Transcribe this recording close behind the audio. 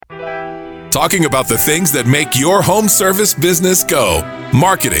talking about the things that make your home service business go.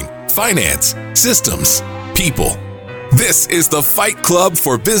 Marketing, finance, systems, people. This is the Fight Club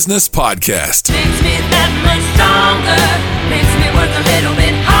for Business podcast. Makes me that much stronger, makes me work a little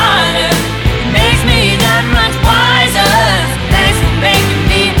bit harder, makes me that much wiser. Thanks for making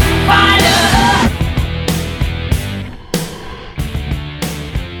me fighter.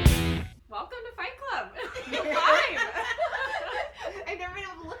 Welcome to Fight Club. Hi. I've never been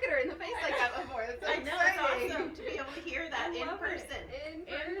able to look at her in the face like that before. That's so I know, exciting. it's awesome to be able to hear that in person.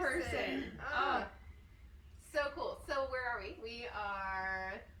 In person. Oh. So cool. So where are we?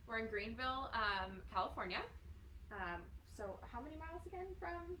 We're in Greenville, California. So how many miles again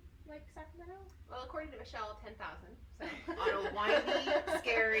from Sacramento? Well, according to Michelle, 10,000. So. On a windy,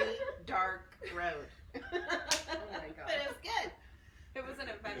 scary, dark road. Oh my god. But it was good. It was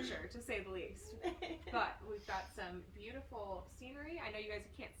an adventure, to say the least. But we've got some beautiful scenery. I know you guys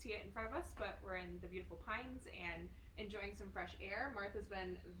can't see it in front of us, but we're in the beautiful pines and enjoying some fresh air. Martha's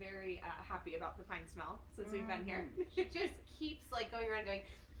been very happy about the pine smell since we've been here. She just keeps going around going,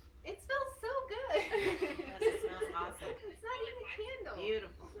 it smells so good. Yes, it smells awesome. It's not even a candle.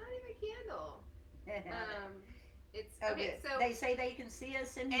 Beautiful. It's not even a candle. It's Oh, okay. good. So they say they can see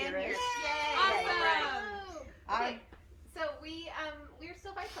us and hear us. Yay! Awesome. Okay. I- So we're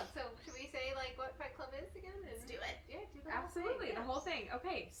still Fight Club. So should we say what Fight Club is again? Let's do it. Yeah, do the whole Absolutely, thing, the whole thing.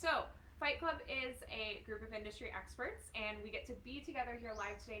 Okay, so Fight Club is a group of industry experts, and we get to be together here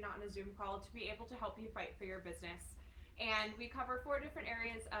live today, not in a Zoom call, to be able to help you fight for your business. And we cover 4 different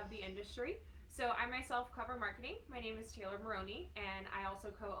areas of the industry. So I myself cover marketing. My name is Taylor Maroney, and I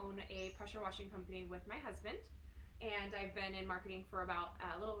also co-own a pressure washing company with my husband. And I've been in marketing for about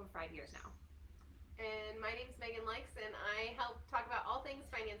a little over 5 years now. And my name's Megan Likes, and I help talk about all things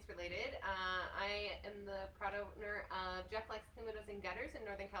finance related. I am the proud owner of Jeff Likes Clean Windows and Gutters in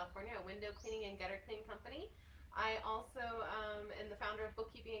Northern California, a window cleaning and gutter cleaning company. I also am the founder of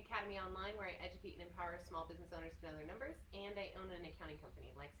Bookkeeping Academy Online, where I educate and empower small business owners to know their numbers. And I own an accounting company,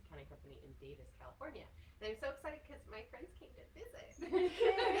 Likes Accounting Company in Davis, California. And I'm so excited because my friends came to visit.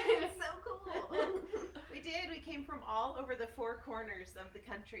 It's so cool. We did. We came from all over the 4 corners of the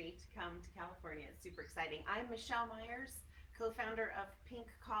country to come to California. It's super exciting. I'm Michelle Myers, co-founder of Pink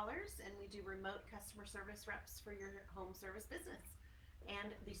Collars, and we do remote customer service reps for your home service business.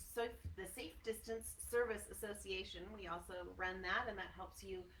 And the Safe Distance Service Association, we also run that, and that helps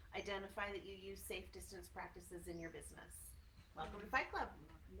you identify that you use safe distance practices in your business. Welcome to Fight Club.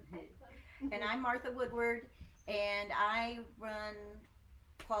 And I'm Martha Woodward, and I run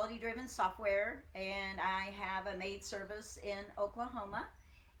Quality Driven Software, and I have a maid service in Oklahoma,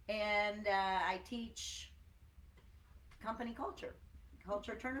 and I teach company culture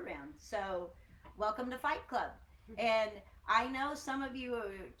turnaround. So welcome to Fight Club. And I know some of you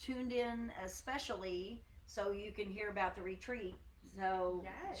are tuned in especially so you can hear about the retreat. So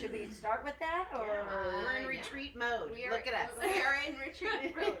Yes. should we start with that, or We're in yeah. retreat mode. We are, Look at us. We are in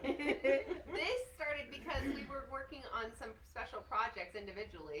retreat mode. This started because we were working on some special projects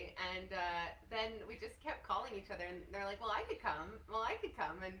individually, and then we just kept calling each other, and they're like, "Well, I could come. Well, I could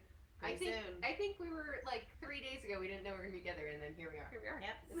come." And I Pretty think soon. I think we were 3 days ago. We didn't know we were gonna be together, and then here we are.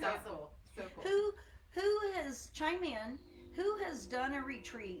 Yep. So Awesome. cool. So cool. who has chime in? Who has done a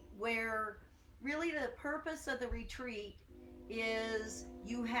retreat where really the purpose of the retreat is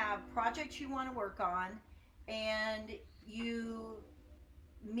you have projects you want to work on, and you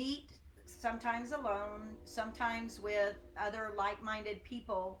meet sometimes alone, sometimes with other like-minded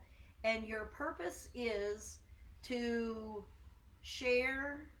people, and your purpose is to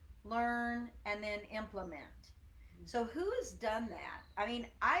share, learn, and then implement. So who has done that? I mean,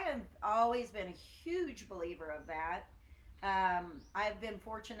 I have always been a huge believer of that. I've been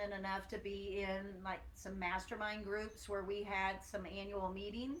fortunate enough to be in some mastermind groups where we had some annual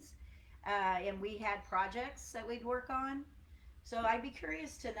meetings, and we had projects that we'd work on. So I'd be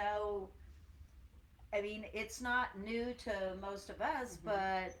curious to know, I mean, it's not new to most of us,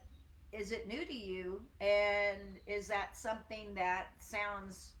 but is it new to you? And is that something that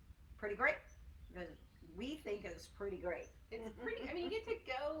sounds pretty great? Because we think it's pretty great. It's pretty. I mean, you get to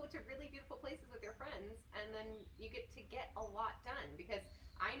go to really beautiful places with your friends, and then you get to get a lot done. Because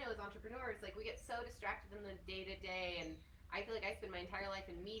I know as entrepreneurs, we get so distracted in the day to day, and I feel like I spend my entire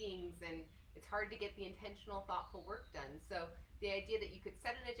life in meetings, and it's hard to get the intentional, thoughtful work done. So the idea that you could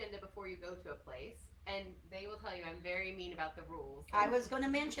set an agenda before you go to a place, and they will tell you I'm very mean about the rules. I was going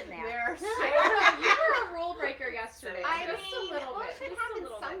to mention that. There are so You were a rule breaker yesterday. I just mean, a little well, bit. it Just a happens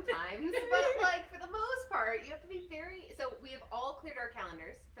little bit. sometimes, but for the most part, you have to be very. So we have all cleared our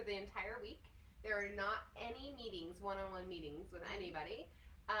calendars for the entire week. There are not any meetings, one-on-one meetings with anybody.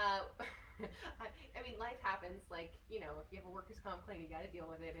 I mean, life happens. Like, you know, if you have a workers' comp claim, you got to deal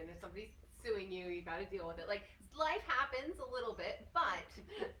with it. And if somebody's suing you, you got to deal with it. Like, life happens a little bit, but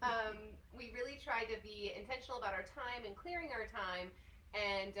we really try to be intentional about our time and clearing our time,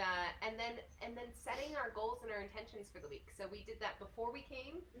 and then setting our goals and our intentions for the week. So we did that before we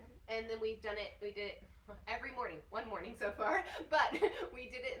came, and then we did it every morning, one morning so far, but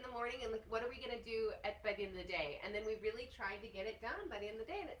we did it in the morning, and like, what are we going to do by the end of the day? And then we really tried to get it done by the end of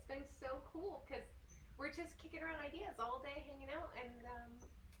the day, and it's been so cool because we're just kicking around ideas all day, hanging out, and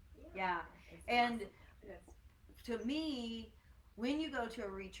Yeah. it's And awesome. to me, when you go to a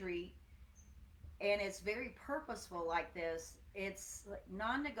retreat and it's very purposeful like this, it's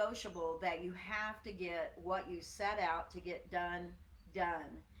non-negotiable that you have to get what you set out to get done.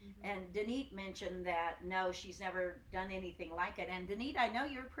 And Denise mentioned that no, she's never done anything like it. And Denise, I know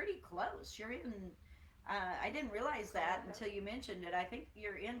you're pretty close. You're in. I didn't realize that until you mentioned it. I think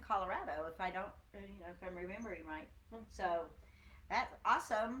you're in Colorado, if if I'm remembering right. So that's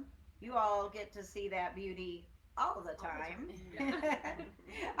awesome. You all get to see that beauty all the time.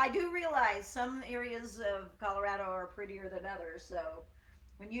 I do realize some areas of Colorado are prettier than others. So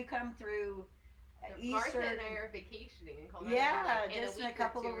when you come through Martha Eastern, and I are vacationing in Colorado. yeah, like, in just in a a week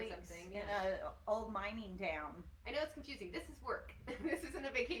couple or of two or weeks something. in Yeah. a old mining town. I know it's confusing. This is work. This isn't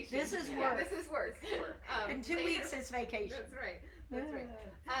a vacation. This is Yeah, work. this is work. In 2 weeks, it's vacation. That's right. That's right.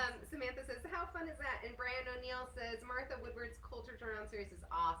 Samantha says, how fun is that? And Brian O'Neill says, Martha Woodward's Culture Turnaround series is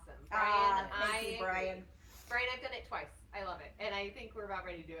awesome. Brian, Thank you, Brian. Brian, I've done it twice. I love it. And I think we're about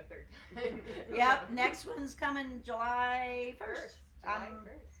ready to do a third time. Yep, next one's coming July 1st. July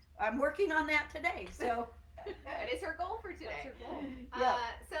 1st. I'm working on that today, so. That is her goal for today. Yep.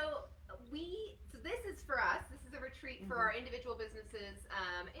 So this is for us. This is a retreat for our individual businesses,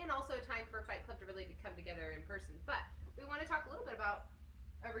 and also a time for Fight Club to really come together in person. But we want to talk a little bit about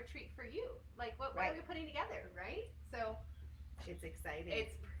a retreat for you. Like, what are we putting together, right? So It's exciting.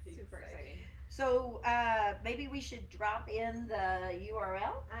 it's super exciting. So maybe we should drop in the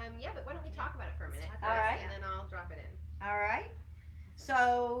URL. Yeah, but why don't we talk about it for a minute? All right. And then I'll drop it in. All right.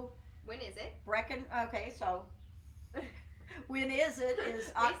 So When is it? okay, so when is it? Is They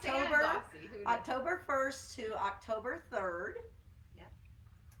say I'm October bossy. Who knows? October 1st to October 3rd. Yep.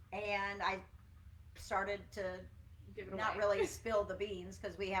 And I started to Give it not away. really spill the beans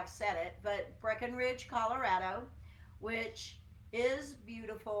because we have said it, but Breckenridge, Colorado, which is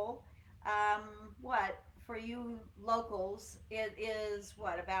beautiful. For you locals, it is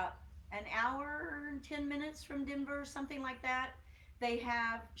about an hour and 10 minutes from Denver, something like that. They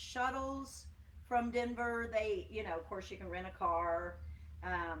have shuttles from Denver. They, of course, you can rent a car.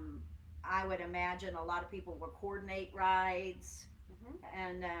 I would imagine a lot of people will coordinate rides.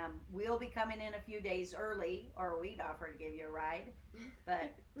 And we'll be coming in a few days early, or we'd offer to give you a ride.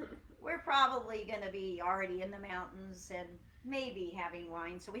 But we're probably going to be already in the mountains and maybe having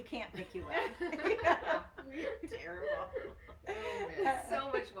wine, so we can't pick you up. We're terrible. Oh, man. So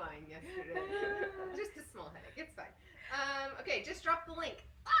much wine yesterday. Just a small headache. It's fine. Okay, just drop the link.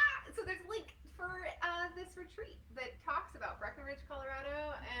 So there's a link for this retreat that talks about Breckenridge,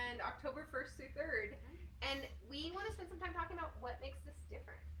 Colorado, and October 1st through 3rd. And we want to spend some time talking about what makes this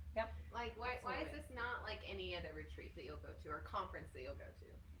different. Yep. Like, why is this not like any other retreat that you'll go to or conference that you'll go to?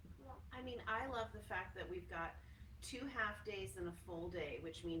 Well, I mean, I love the fact that we've got 2 half days and a full day,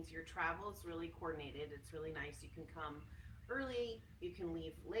 which means your travel is really coordinated. It's really nice. You can come early, you can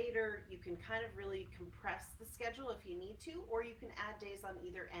leave later, you can kind of really compress the schedule if you need to, or you can add days on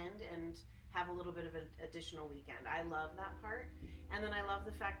either end and have a little bit of an additional weekend. I love that part. And then I love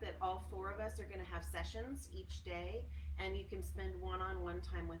the fact that all 4 of us are going to have sessions each day, and you can spend one-on-one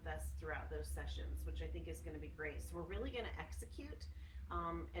time with us throughout those sessions, which I think is going to be great. So we're really going to execute.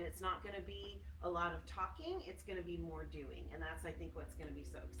 And it's not going to be a lot of talking, it's going to be more doing. And that's, I think, what's going to be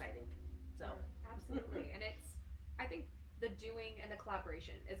so exciting. So Absolutely. And I think the doing and the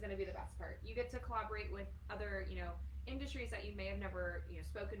collaboration is going to be the best part. You get to collaborate with other, industries that you may have never,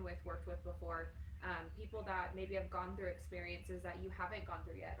 spoken with, worked with before. People that maybe have gone through experiences that you haven't gone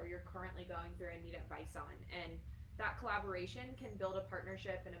through yet, or you're currently going through and need advice on. And that collaboration can build a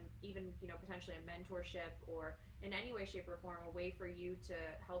partnership and even, potentially a mentorship, or in any way, shape, or form, a way for you to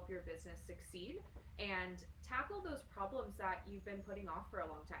help your business succeed and tackle those problems that you've been putting off for a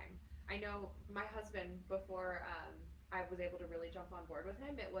long time. I know my husband, before I was able to really jump on board with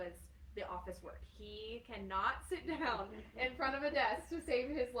him, it was the office work. He cannot sit down in front of a desk to save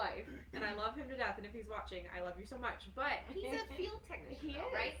his life. And I love him to death, and if he's watching, I love you so much. But He's a field technician, He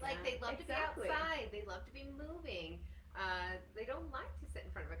though, is. right? Like, they love Exactly. to be outside. They love to be moving. They don't like to sit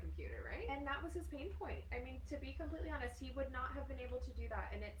in front of a computer, right? And that was his pain point. I mean, to be completely honest, he would not have been able to do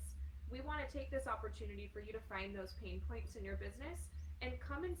that. And it's we want to take this opportunity for you to find those pain points in your business and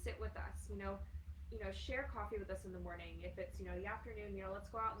come and sit with us. Share coffee with us in the morning. If it's the afternoon, let's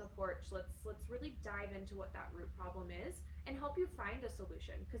go out on the porch. Let's really dive into what that root problem is and help you find a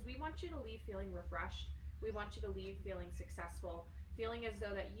solution, because we want you to leave feeling refreshed. We want you to leave feeling successful, feeling as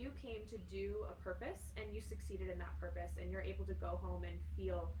though that you came to do a purpose and you succeeded in that purpose, and you're able to go home and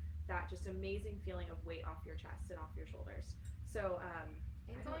feel that just amazing feeling of weight off your chest and off your shoulders. So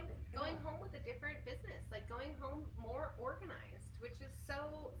and going home with a different business, like going home more organized, which is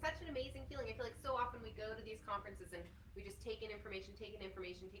such an amazing feeling. I feel like so often we go to these conferences and we just take in information,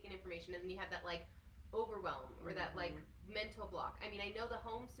 and then you have that like overwhelm or that like mental block. I mean, I know the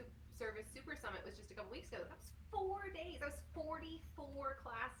Home Service Super Summit was just a couple weeks ago. That was 4 days. That was 44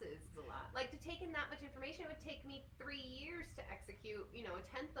 classes. It's a lot. Like, to take in that much information, it would take me 3 years to execute, a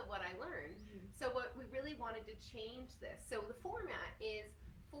tenth of what I learned. So what we really wanted to change this. So the format is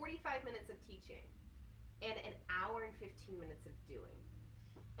 45 minutes of teaching and an hour and 15 minutes of doing.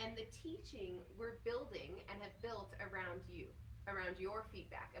 And the teaching we're building and have built around you, around your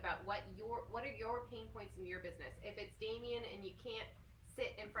feedback about what are your pain points in your business. If it's Damien and you can't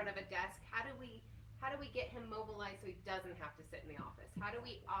sit in front of a desk, how do we get him mobilized so he doesn't have to sit in the office? How do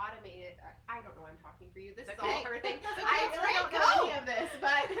we automate it? I don't know why I'm talking for you. This is all her thing. I really don't know any of this,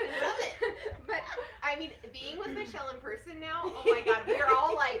 but love it. But I mean, being with Michelle in person now, oh my God, we're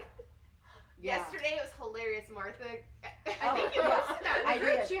all like, yesterday it was hilarious, Martha. I think you posted that. I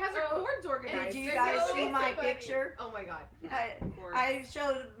did. She has her cords organized. Did you guys see my picture? Oh my God. I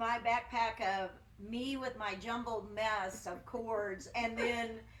showed my backpack of me with my jumbled mess of cords, and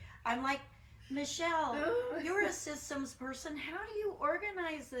then I'm like, Michelle, you're a systems person. How do you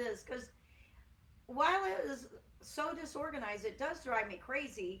organize this? Because while it is so disorganized, it does drive me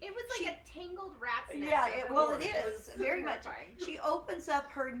crazy. It was like a tangled rat's nest. Yeah, it is very much. She opens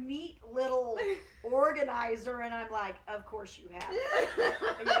up her neat little organizer, and I'm like, of course you have.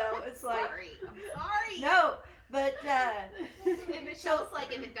 It's like, I'm sorry. no, but and Michelle's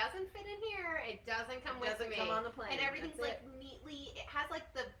like, if it doesn't fit in here, it doesn't come with me. Come on the plane. And everything's That's like neatly. It has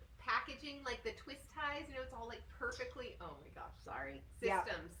like the packaging, like the twist ties. It's all like perfectly. Oh my gosh, sorry.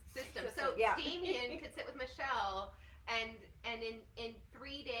 Systems. So Damien could sit with Michelle and in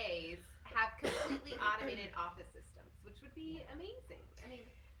 3 days have completely automated office systems, which would be amazing. I mean,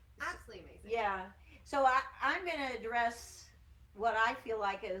 absolutely amazing. Yeah. So I'm going to address what I feel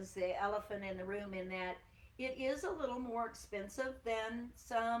like is the elephant in the room, in that it is a little more expensive than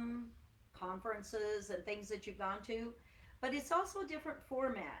some conferences and things that you've gone to, but it's also a different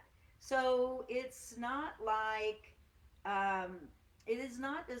format. So it's not like, it is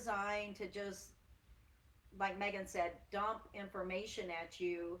not designed to just, like Megan said, dump information at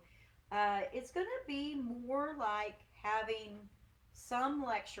you. It's going to be more like having some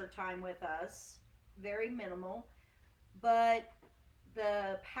lecture time with us, very minimal, but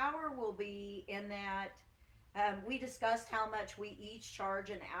the power will be in that we discussed how much we each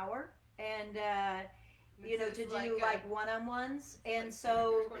charge an hour, and to do like one-on-ones, and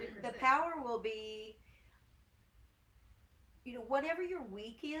so 20%. The power will be, whatever your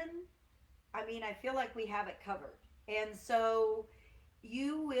week in, I mean, I feel like we have it covered. And so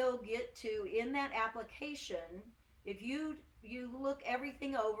you will get to, in that application, if you look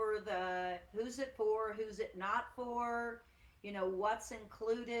everything over, the who's it for, who's it not for, what's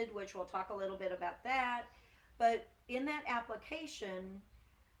included, which we'll talk a little bit about that. But in that application,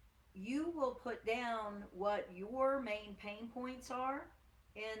 you will put down what your main pain points are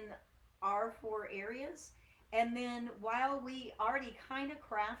in our 4 areas. And then while we already kind of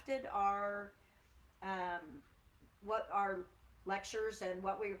crafted our, what our lectures and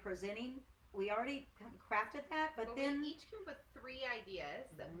what we were presenting, we already crafted that, but then we each came up with 3 ideas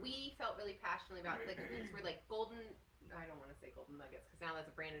that we felt really passionately about. Like, these were like golden, I don't want to say golden nuggets because now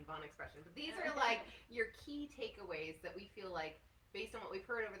that's a Brandon Vaughn expression, but these are like your key takeaways that we feel like, based on what we've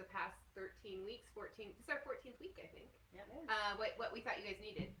heard over the past 13 weeks, 14, this is our 14th week, I think, what we thought you guys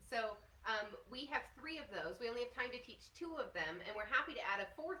needed. So we have 3 of those. We only have time to teach 2 of them, and we're happy to add a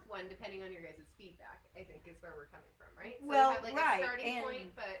 4th one depending on your guys' feedback, I think is where we're coming from, right? So well, we have like right. a starting and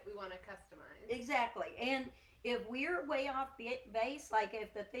point, but we want to customize. Exactly. And if we're way off base, like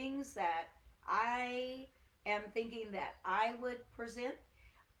if the things that I am thinking that I would present,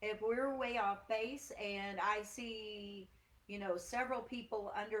 if we're way off base and I see several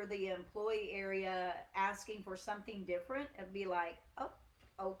people under the employee area asking for something different, and be like, oh,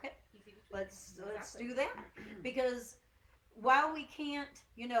 okay, let's do that. Because while we can't,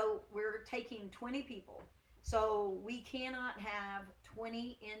 we're taking 20 people, so we cannot have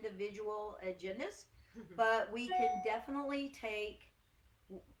 20 individual agendas, but we can definitely take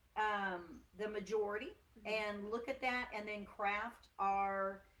the majority and look at that and then craft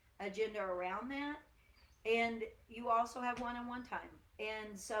our agenda around that. And you also have one-on-one time.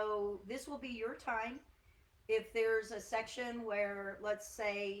 And so this will be your time. If there's a section where, let's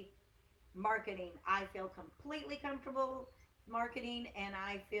say, marketing, I feel completely comfortable marketing and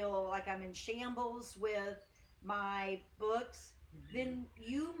I feel like I'm in shambles with my books, then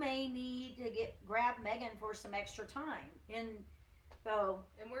you may need to grab Megan for some extra time. And so,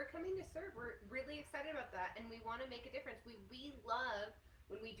 And we're coming to serve. We're really excited about that, and we want to make a difference. We love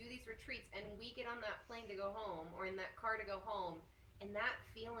when we do these retreats and we get on that plane to go home or in that car to go home, and that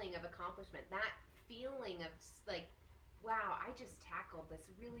feeling of accomplishment, that feeling of like, wow, I just tackled this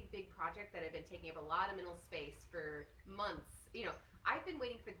really big project that had been taking up a lot of mental space for months. You know, I've been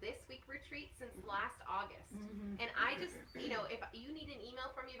waiting for this week retreat since last August. And I just, you know, if you need an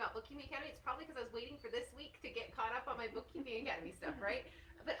email from me about Bookkeeping Academy, it's probably because I was waiting for this week to get caught up on my Bookkeeping Academy stuff, right?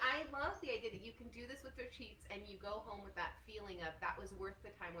 But I love the idea that you can do this with retreats and you go home with that feeling of that was worth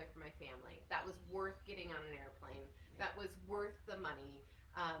the time away from my family. That was worth getting on an airplane. That was worth the money.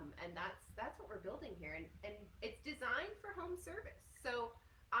 And that's what we're building here. And it's designed for home service. So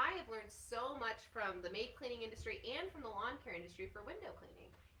I have learned so much from the maid cleaning industry and from the lawn care industry for window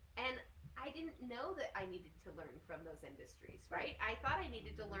cleaning. And I didn't know that I needed to learn from those industries, right? I thought I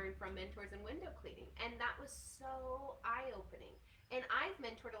needed to learn from mentors in window cleaning. And that was so eye-opening. And I've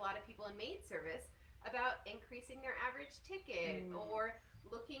mentored a lot of people in maid service about increasing their average ticket or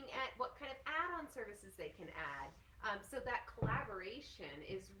looking at what kind of add-on services they can add. So that collaboration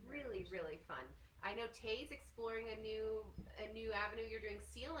is really, really fun. I know Tay's exploring a new avenue. You're doing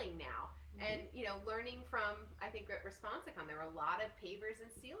sealing now, and you know, learning from, I think at Responsicon there were a lot of pavers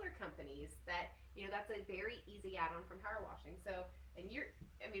and sealer companies that, you know, that's a very easy add-on from power washing. So, and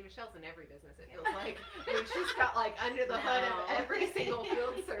Michelle's in every business, it feels like. I mean, she's got like under the hood of every single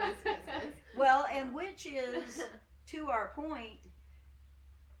field service business. well, and which is to our point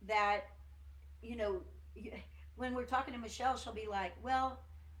that, you know, when we're talking to Michelle, she'll be like, well,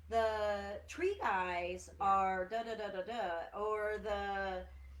 the tree guys are da da da da da, or the,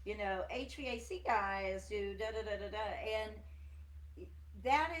 you know, HVAC guys do da da da da da. And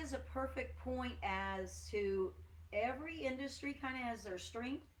that is a perfect point as to every industry kind of has their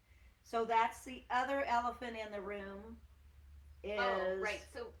strength. So that's the other elephant in the room is. Oh, right.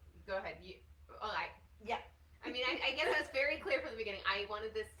 So go ahead. I mean, I guess that's very clear from the beginning. I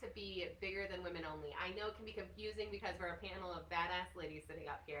wanted this to be bigger than women only. I know it can be confusing because we're a panel of badass ladies sitting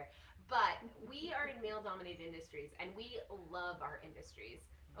up here, but we are in male-dominated industries, and we love our industries.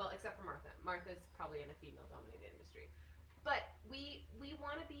 Well, except for Martha. Martha's probably in a female-dominated industry. But we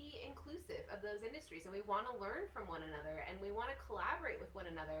want to be inclusive of those industries, and we want to learn from one another, and we want to collaborate with one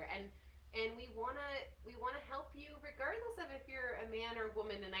another, and we want to help you regardless of if you're a man or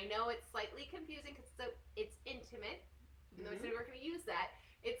woman. And I know it's slightly confusing because it's intimate. Even though I said we're going to use that,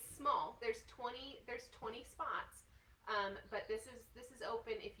 it's small. There's 20 spots, but this is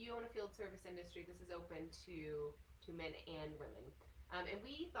open. If you own a field service industry, this is open to men and women. And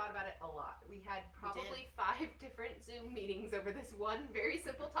we thought about it a lot. We had probably 5 different Zoom meetings over this one very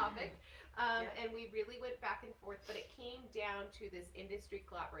simple topic. And we really went back and forth, but it came down to this industry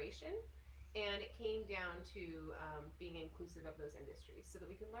collaboration, and it came down to being inclusive of those industries so that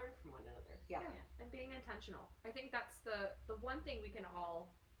we can learn from one another. Yeah, and being intentional. I think that's the one thing we can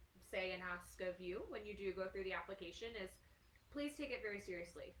all say and ask of you when you do go through the application is please take it very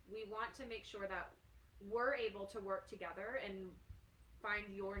seriously. We want to make sure that we're able to work together and find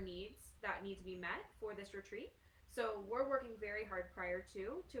your needs that need to be met for this retreat. So we're working very hard prior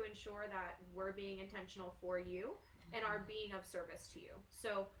to ensure that we're being intentional for you and are being of service to you.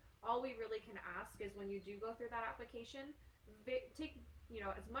 So all we really can ask is when you do go through that application, take, you know,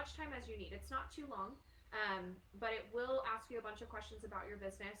 as much time as you need. It's not too long, but it will ask you a bunch of questions about your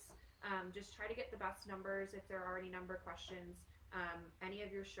business. Just try to get the best numbers if there are any number questions, any of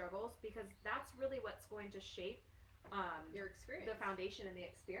your struggles, because that's really what's going to shape Your experience. the foundation and the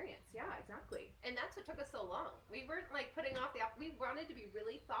experience. Yeah, exactly. And that's what took us so long. We weren't like putting off we wanted to be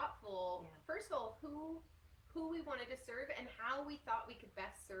really thoughtful. Yeah. First of all, who we wanted to serve and how we thought we could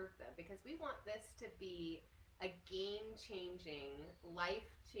best serve them, because we want this to be a game-changing,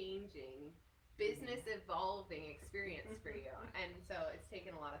 life-changing, business-evolving experience for you. And so it's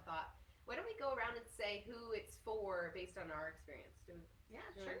taken a lot of thought. Why don't we go around and say who it's for based on our experience? Do you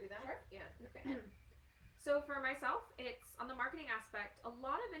want to do that? Sure. Yeah. Okay. So for myself, it's on the marketing aspect. A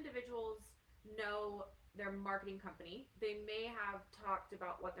lot of individuals know their marketing company. They may have talked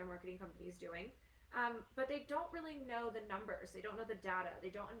about what their marketing company is doing, but they don't really know the numbers. They don't know the data.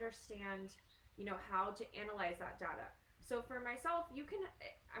 They don't understand, you know, how to analyze that data. So for myself,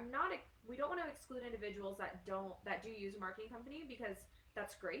 we don't want to exclude individuals that do use a marketing company, because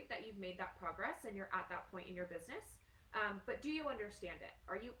that's great that you've made that progress and you're at that point in your business. But do you understand it?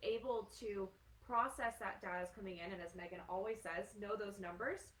 Are you able to process that data as coming in, and as Megan always says, know those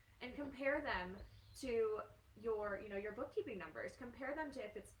numbers and compare them to your bookkeeping numbers. Compare them to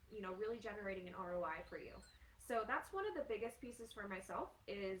if it's, really generating an ROI for you. So that's one of the biggest pieces for myself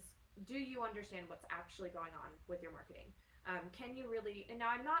is, do you understand what's actually going on with your marketing? Can you really, and now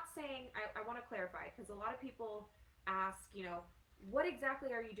I'm not saying, I want to clarify, because a lot of people ask, what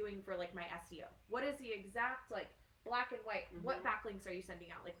exactly are you doing for like my SEO? What is the exact like black and white? What backlinks are you sending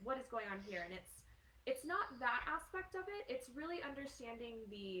out? Like what is going on here? And it's not that aspect of it. It's really understanding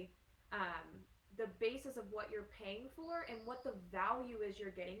the basis of what you're paying for and what the value is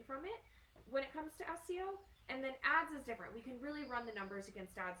you're getting from it when it comes to SEO. And then ads is different. We can really run the numbers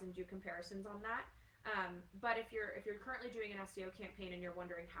against ads and do comparisons on that. But if you're currently doing an SEO campaign and you're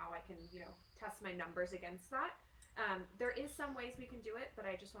wondering how I can, test my numbers against that, there is some ways we can do it, but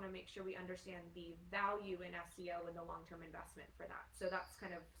I just want to make sure we understand the value in SEO and the long-term investment for that. So that's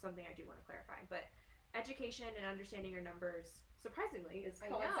kind of something I do want to clarify. But education and understanding your numbers, surprisingly, is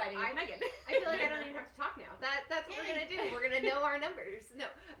coinciding with Megan. I feel like I don't even have to talk now. That's what we're gonna do. We're gonna know our numbers. No,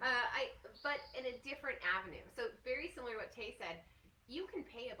 but in a different avenue. So very similar to what Tay said. You can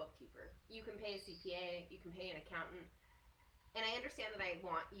pay a bookkeeper. You can pay a CPA. You can pay an accountant. And I understand that I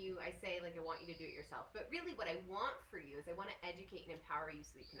want you to do it yourself. But really what I want for you is I want to educate and empower you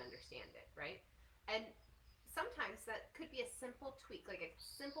so you can understand it, right? And sometimes that could be a simple tweak, like a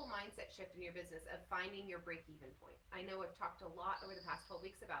simple mindset shift in your business of finding your break-even point. I know I've talked a lot over the past 12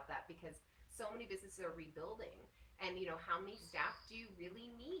 weeks about that because so many businesses are rebuilding. And, how many staff do you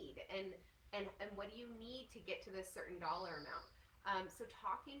really need? And what do you need to get to this certain dollar amount? So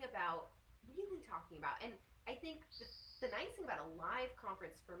really talking about, and I think the nice thing about a live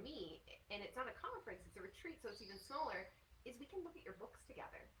conference for me, and it's not a conference, it's a retreat, so it's even smaller, is we can look at your books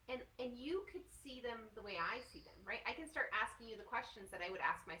together. And you could see them the way I see them, right? I can start asking you the questions that I would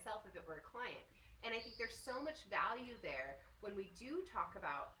ask myself if it were a client. And I think there's so much value there when we do talk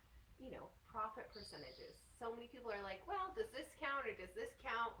about, profit percentages. So many people are like, well, does this count or does this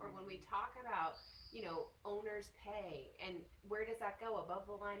count? Or when we talk about, owner's pay and where does that go, above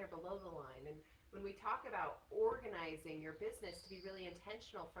the line or below the line? And when we talk about organizing your business to be really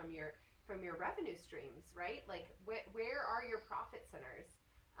intentional from your revenue streams, right? Like where are your profit centers?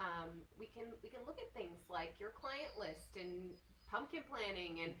 We can look at things like your client list and pumpkin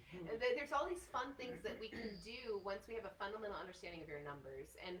planning, and there's all these fun things that we can do once we have a fundamental understanding of your numbers.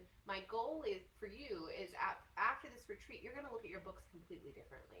 And my goal is for you is after this retreat, you're going to look at your books completely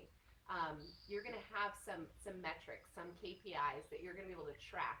differently. You're going to have some metrics, some KPIs that you're going to be able to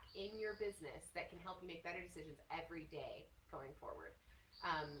track in your business that can help you make better decisions every day going forward.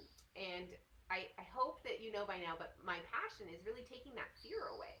 And I hope that you know by now, but my passion is really taking that fear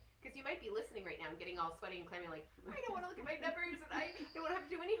away. Because you might be listening right now and getting all sweaty and clammy like, I don't want to look at my numbers and I don't want to have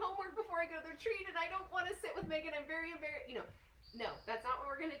to do any homework before I go to the retreat and I don't want to sit with Megan. I'm very embarrassed. No, that's not what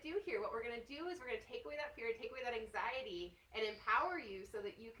we're going to do here. What we're going to do is we're going to take away that fear, take away that anxiety, and empower you so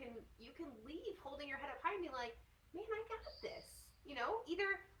that you can leave holding your head up high and be like, man, I got this.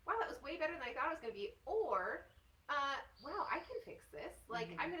 Either, wow, that was way better than I thought it was going to be, or, wow, I can fix this. Like,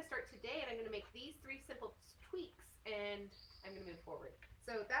 I'm going to start today and I'm going to make these 3 simple tweaks and I'm going to move forward.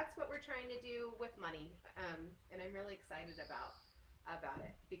 So that's what we're trying to do with money, and I'm really excited about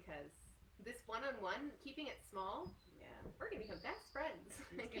it because this one-on-one, keeping it small, we're gonna become best friends.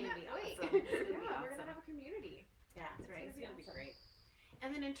 It's gonna be Wait. awesome. It's gonna be Yeah, awesome. we're gonna have a community. Yeah, That's right. It's gonna be great.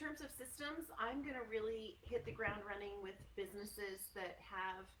 And then in terms of systems, I'm gonna really hit the ground running with businesses that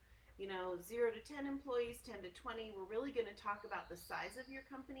have 0 to 10 employees, 10 to 20. We're really gonna talk about the size of your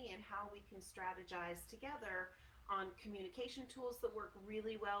company and how we can strategize together on communication tools that work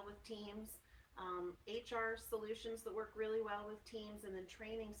really well with teams, HR solutions that work really well with teams, and then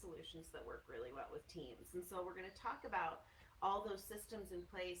training solutions that work really well with teams. And so we're going to talk about all those systems in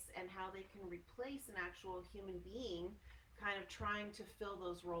place and how they can replace an actual human being kind of trying to fill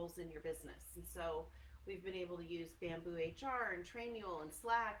those roles in your business. And so we've been able to use Bamboo HR and Trainual and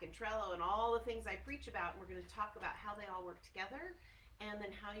Slack and Trello and all the things I preach about. And we're going to talk about how they all work together and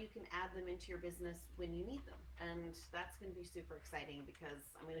then how you can add them into your business when you need them. And that's going to be super exciting because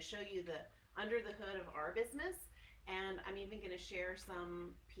I'm going to show you the under the hood of our business, and I'm even going to share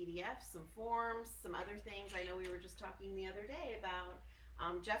some PDFs, some forms, some other things. I know we were just talking the other day about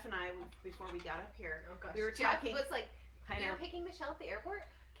Jeff and I, before we got up here, Oh gosh. we were Jeff talking. was like, I know. you're picking Michelle at the airport?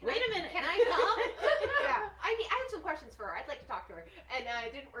 Wait a minute. Can I come? Yeah. I have some questions for her. I'd like to talk to her. And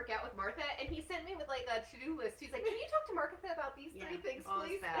it didn't work out with Martha. And he sent me with like a to-do list. He's like, can you talk to Martha about these Yeah, 3 things, all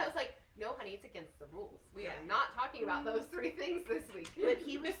please? that. And I was like, no, honey, it's against the rules. We Yeah. are not talking about those 3 things this week. But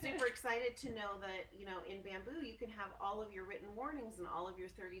he was super excited to know that, in Bamboo, you can have all of your written warnings and all of your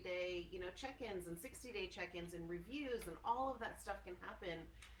 30-day, check-ins and 60-day check-ins and reviews and all of that stuff can happen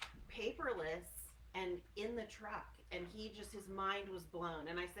paperless and in the truck. And his mind was blown.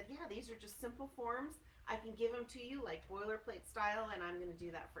 And I said, yeah, these are just simple forms. I can give them to you like boilerplate style, and I'm going to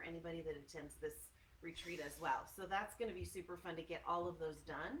do that for anybody that attends this retreat as well. So that's going to be super fun to get all of those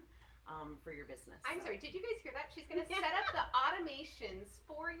done for your business. I'm sorry, did you guys hear that? She's going to set up the automations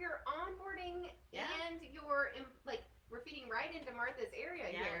for your onboarding and your, we're feeding right into Martha's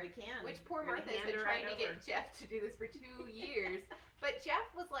area Yeah, here. we can. Which poor We're gonna Martha has hand been her trying right to get over. Jeff to do this for 2 years. But Jeff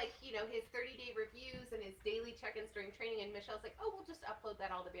was like, his 30-day reviews and his daily check-ins during training, and Michelle's like, oh, we'll just upload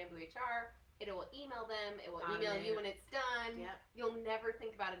that all to Bamboo HR. It will email them. It will email you when it's done. Yep. You'll never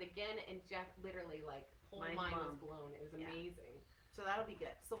think about it again. And Jeff literally, whole Mind mind was blown. blown. It was Yeah. amazing. So that'll be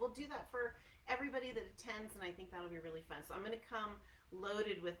good. So we'll do that for everybody that attends, and I think that'll be really fun. So I'm going to come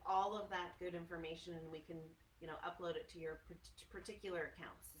loaded with all of that good information, and we can, upload it to your particular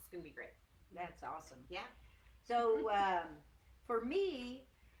accounts. It's going to be great. That's awesome. Yeah. So for me,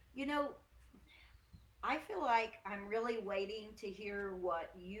 I feel like I'm really waiting to hear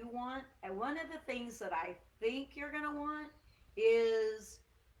what you want. And one of the things that I think you're going to want is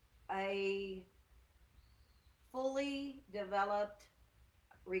a fully developed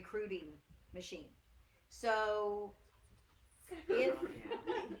recruiting machine. So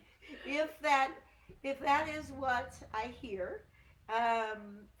if that is what I hear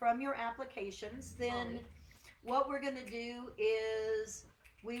from your applications, then what we're going to do is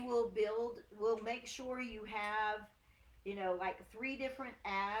we'll make sure you have, 3 different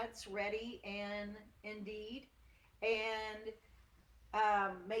ads ready and Indeed. And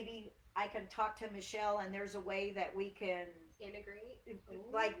maybe I can talk to Michelle, and there's a way that we can, Integrate.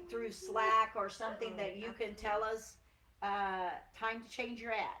 like through Slack or something, that you can tell us time to change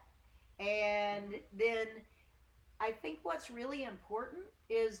your ad. And then I think what's really important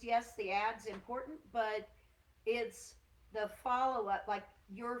is, yes, the ad's important, but it's the follow-up, like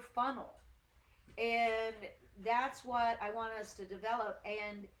your funnel. And that's what I want us to develop.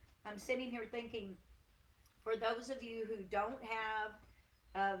 And I'm sitting here thinking, for those of you who don't have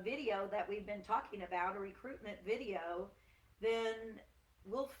a video that we've been talking about, a recruitment video, then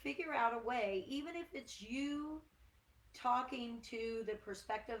we'll figure out a way, even if it's you talking to the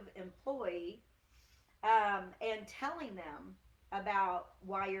prospective employee and telling them about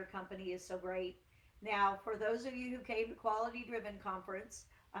why your company is so great. Now, for those of you who came to Quality Driven Conference,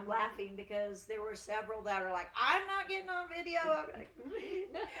 I'm laughing because there were several that are like, I'm not getting on video. I'm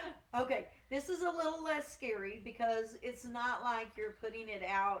like, okay, this is a little less scary because it's not like you're putting it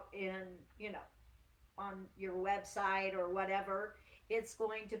out in, on your website or whatever. It's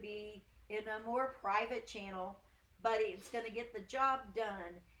going to be in a more private channel, but it's going to get the job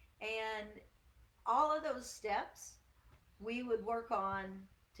done. And all of those steps we would work on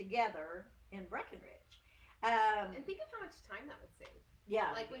together in Breckenridge. And think of how much time that would save.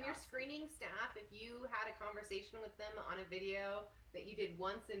 Yeah. Like when you're screening staff, if you had a conversation with them on a video that you did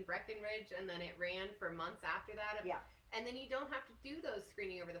once in Breckenridge and then it ran for months after that. Yeah. And then you don't have to do those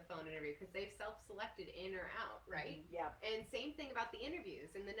screening over the phone interview because they've self-selected in or out, right? Yeah. And same thing about the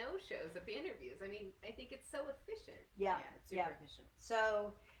interviews and the no-shows of the interviews. I mean, I think it's so efficient. Yeah. It's super efficient.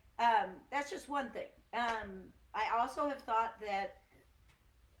 So that's just one thing. I also have thought that,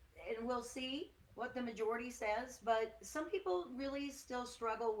 and we'll see what the majority says, but some people really still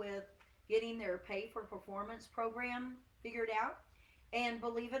struggle with getting their pay for performance program figured out. And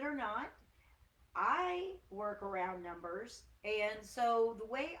believe it or not, I work around numbers. And so the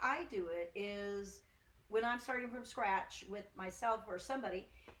way I do it is, when I'm starting from scratch with myself or somebody,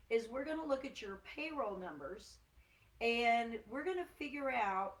 is we're going to look at your payroll numbers, and we're going to figure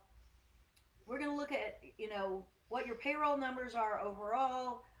out, we're going to look at, what your payroll numbers are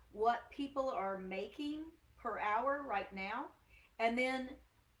overall, what people are making per hour right now, and then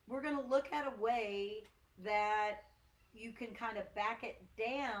we're going to look at a way that you can kind of back it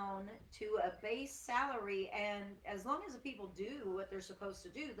down to a base salary, and as long as the people do what they're supposed to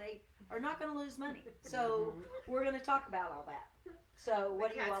do, they are not going to lose money. So we're going to talk about all that. So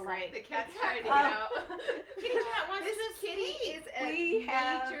what do you all like? The cat's hiding out. Kitty Cat wants This to kitty sleep. is a We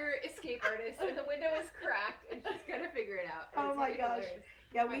have- major escape artist, and the window is cracked, and she's gonna figure it out. Oh It's my really gosh. hilarious.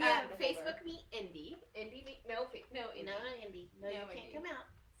 Yeah, we have Facebook me Indy. Indy me no Indy. No, Andy. No, you No, can't Andy. come out.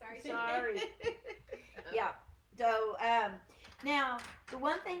 Sorry. Sorry. Yeah. So Now, the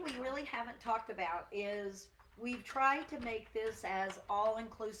one thing we really haven't talked about is we've tried to make this as all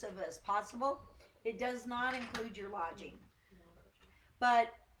inclusive as possible. It does not include your lodging,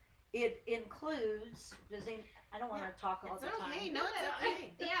 but it includes. I don't want to talk all It's the time. okay. No, it's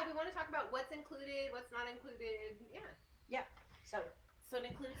okay. Yeah, we want to talk about what's included, what's not included. Yeah. So So it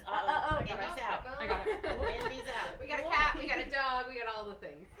includes. oh, I it got goes us out. I got it. Andy's out. We got a cat, we got a dog, we got all the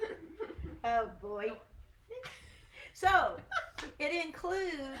things. oh boy. So it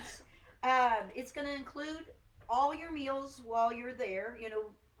includes. It's going to include all your meals while you're there.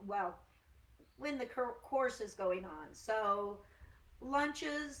 Well, when the course is going on. So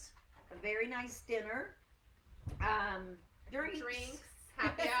lunches, a very nice dinner. Drinks,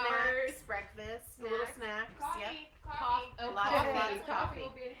 happy Snacks, hours, breakfast, little snacks. Yep. Coffee. Oh, Lots coffee. of lots of Coffee coffee.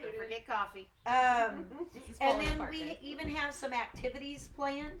 will be included. Forget coffee. This is And falling then apart, we guys. even have some activities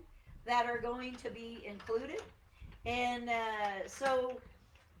planned that are going to be included. And so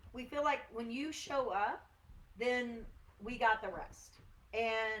we feel like when you show up, then we got the rest.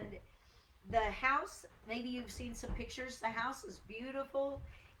 And the house, maybe you've seen some pictures. The house is beautiful.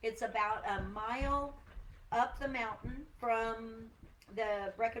 It's about a mile up the mountain from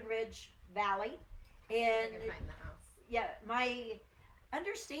the Breckenridge Valley. I And can find the house. yeah, my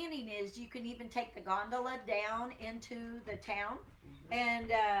understanding is you can even take the gondola down into the town.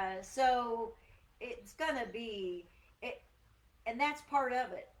 And so it's gonna be it, and that's part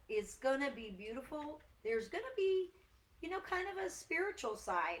of it. It's gonna be beautiful. There's gonna be, kind of a spiritual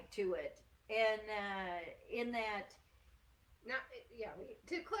side to it, and in that Now,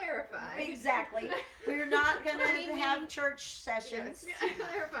 to clarify. exactly, we're not gonna have church sessions. Yes, to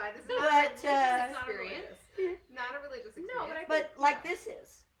clarify, this is But, not a religious experience. Not a religious experience. No, but I But like this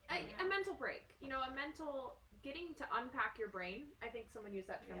is, a mental break. A mental getting to unpack your brain. I think someone used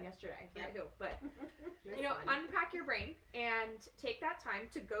that term Yeah. yesterday. I forget who, but It's fun. unpack your brain and take that time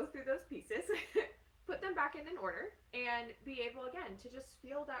to go through those pieces, put them back in order, and be able again to just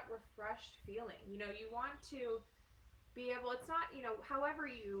feel that refreshed feeling. You want to be able. It's not however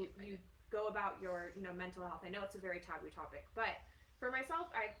you go about your mental health. I know it's a very taboo topic, but for myself,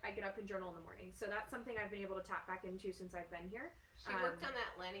 I get up and journal in the morning, so that's something I've been able to tap back into since I've been here. She worked on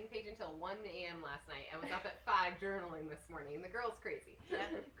that landing page until 1 a.m. last night. I was up at 5 journaling this morning. The girl's crazy. Yeah,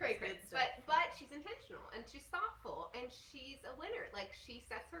 Crazy. good stuff. But she's intentional and she's thoughtful and she's a winner. Like, she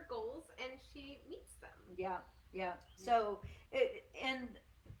sets her goals and she meets them. Yeah. So, and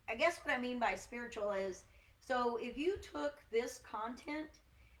I guess what I mean by spiritual is, so if you took this content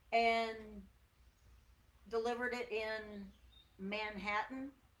and delivered it in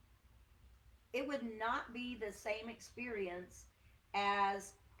Manhattan, it would not be the same experience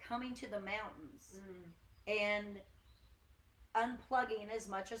as coming to the mountains and unplugging as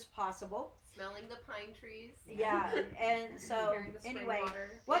much as possible. Smelling the pine trees. Yeah, and so Hearing the spring anyway,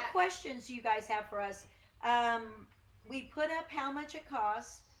 water. what Yeah. questions do you guys have for us? We put up how much it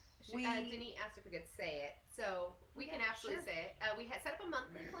costs. Denise asked if we could say it, so we can actually sure. say it. We had set up a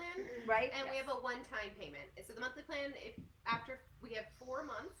monthly plan, Right? and we have a one-time payment. So the monthly plan, after we have 4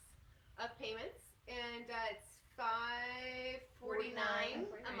 months of payments, and it's $549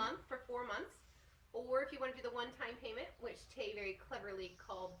 a month for 4 months. Or if you want to do the one-time payment, which Tay very cleverly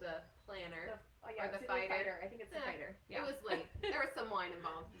called the planner. Or the the fighter. I think it's the Yeah. fighter. It was late. There was some wine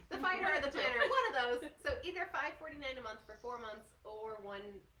involved. The fighter or the planner, one of those. So either $549 a month for 4 months or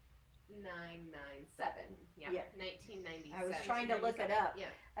 $1,997. Yeah, Yeah. 1997. I was trying to look it up.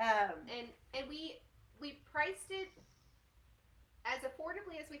 Yeah, Um, and we priced it as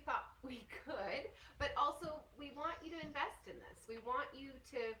affordably as we thought we could, but also we want you to invest in this. We want you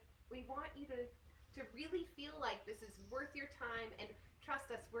to really feel like this is worth your time, and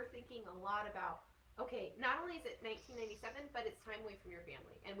trust us, we're thinking a lot about, okay, not only is it 1997, but it's time away from your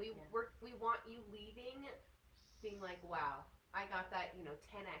family, and we want you leaving being like, wow, I got that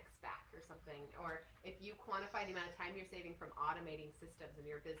 10x back or something. Or if you quantify the amount of time you're saving from automating systems in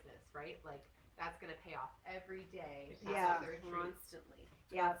your business, right? Like, that's going to pay off every day. Yeah. after the retreat. Constantly.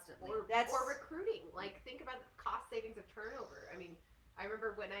 Yeah. Constantly. Or recruiting. Like, think about the cost savings of turnover. I mean, I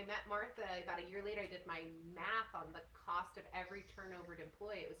remember when I met Martha about a year later, I did my math on the cost of every turnovered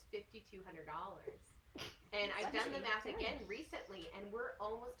employee. It was $5,200. And I've done the math again recently, and we're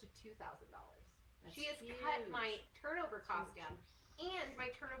almost to $2,000. She has cut my turnover cost down, and my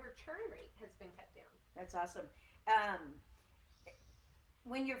turnover churn rate has been cut down. That's awesome.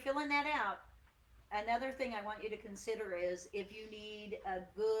 When you're filling that out, another thing I want you to consider is if you need a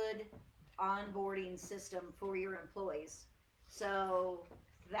good onboarding system for your employees. So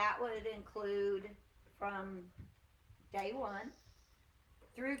that would include from day one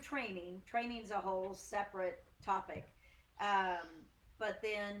through training. Training's a whole separate topic. But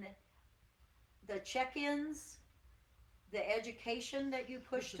then the check-ins, the education that you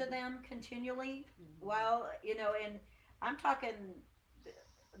push to them continually, while, and I'm talking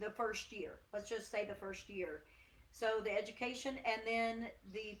the first year. Let's just say the first year. So the education, and then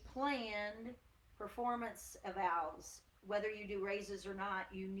the planned performance evals. Whether you do raises or not,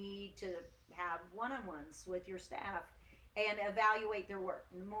 you need to have one-on-ones with your staff and evaluate their work.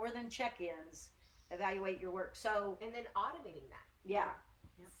 More than check-ins, evaluate your work. So, And then automating that. yeah.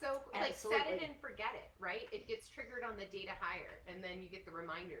 So, like, set Absolutely. it and forget it, right? It gets triggered on the data hire, and then you get the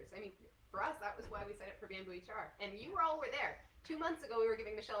reminders. I mean, for us, that was why we set it for Bamboo HR. And you all were there. 2 months ago, we were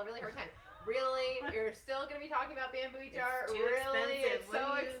giving Michelle a really hard time. Really? You're still going to be talking about Bamboo HR? It's too Really? expensive. It's What so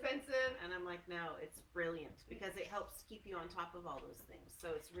do you- expensive. And I'm like, no, it's brilliant because it helps keep you on top of all those things. So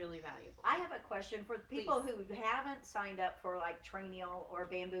it's really valuable. I have a question for the people who haven't signed up for like Traineo or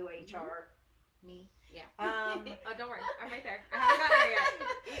Bamboo HR. Me. Yeah. Um, Oh, don't worry, I'm right there. I haven't got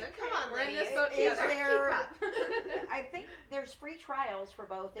there yet. Come on, We're in ladies. this boat Is together. there- Keep up. I think there's free trials for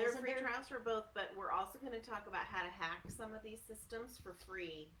both. There are Isn't free there? trials for both, but we're also going to talk about how to hack some of these systems for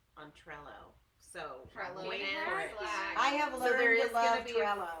free on Trello. So Trello wait and for it. Slack. I have So learned there to is going love to be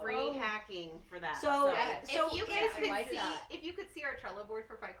Trello. a free Oh. hacking for that. So- Yes. So if you guys I like could see, that. if you could see our Trello board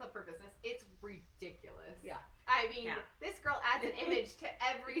for Fight Club for Business, it's ridiculous. Yeah. I mean, Yeah. this girl adds an image to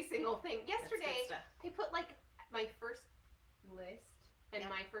every single thing. That's good Yesterday, stuff. I put like my first list and Yeah.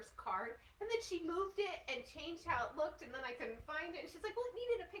 my first card, and then she moved it and changed how it looked, and then I couldn't find it. And she's like, "Well, it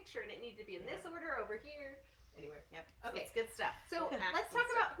needed a picture, and it needed to be in this order over here." Anyway, Yep. Okay. It's good stuff. so Hacks let's and talk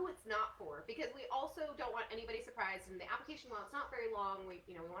stuff. about who it's not for, because we also don't want anybody surprised. And the application, while it's not very long, we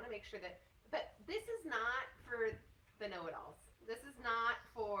want to make sure that. But this is not for the know-it-alls. This is not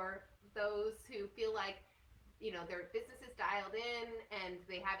for those who feel like their business is dialed in and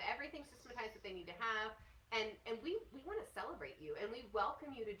they have everything systematized that they need to have. And we want to celebrate you, and we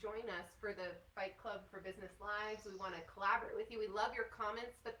welcome you to join us for the Fight Club for Business Lives. We want to collaborate with you. We love your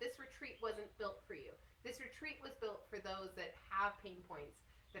comments, but this retreat wasn't built for you. This retreat was built for those that have pain points,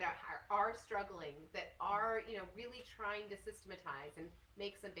 that are struggling, that are really trying to systematize and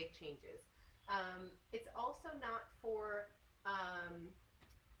make some big changes. It's also not for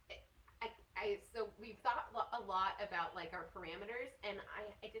so we've thought a lot about like our parameters, and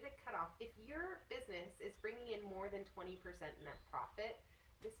I did a cutoff. If your business is bringing in more than 20% net profit,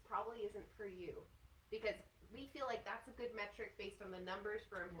 this probably isn't for you, because we feel like that's a good metric based on the numbers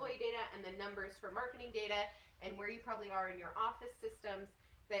for employee data and the numbers for marketing data and where you probably are in your office systems,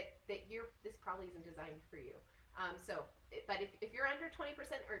 that this probably isn't designed for you. But if you're under 20%,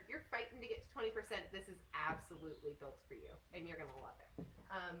 or if you're fighting to get to 20%, this is absolutely built for you, and you're gonna love it.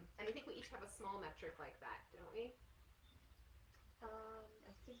 And I think we each have a small metric like that, don't we?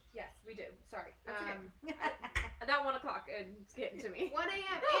 I think yes, we do. Sorry. That's okay. That 1 o'clock and it's getting to me. 1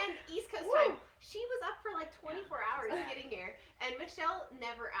 a.m. and East Coast Woo. time. She was up for like 24 hours Yeah. getting here, and Michelle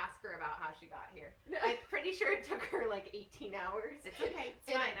never asked her about how she got here. I'm pretty sure it took her like 18 hours. It's okay. It's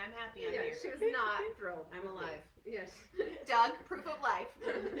And fine. I'm happy. I'm Yeah, here. She was not thrilled. I'm alive. Yes. Doug, proof of life.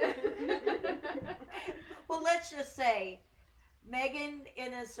 Well, let's just say, Megan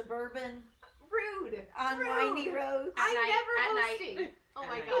in a suburban Rude. on Rude. windy roads. I'm night, never at night. hosting. Oh At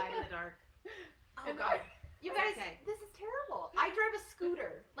my night god. In the dark. Oh god. You guys, Okay. this is terrible. I drive a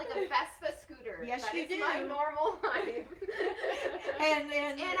scooter, like a Vespa scooter. Yes, That you is my do. normal life. And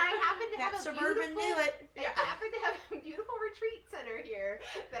I happen to have that a suburban beautiful, knew it. Yeah, I happen to have a beautiful retreat center here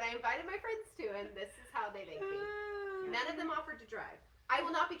that I invited my friends to, and this is how they thank me. None of them offered to drive. I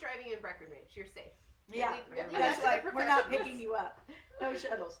will not be driving in Breckenridge. You're safe. Yeah, Leave that's that to why the we're not professionals. picking you up. No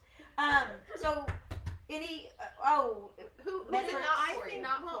shuttles. So any Who's it Metrics. not I for think, you?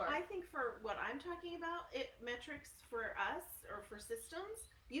 Not well, for. I think for what I'm talking about, metrics for us or for systems,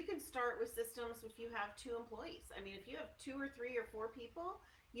 you can start with systems if you have 2 employees. I mean, if you have 2 or 3 or 4 people,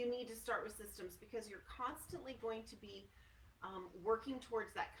 you need to start with systems because you're constantly going to be working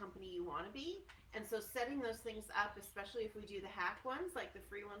towards that company you want to be. And so setting those things up, especially if we do the hack ones, like the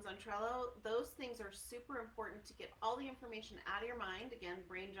free ones on Trello, those things are super important to get all the information out of your mind. Again,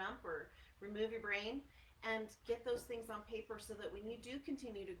 brain dump or remove your brain, and get those things on paper so that when you do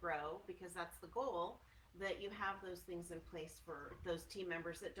continue to grow, because that's the goal, that you have those things in place for those team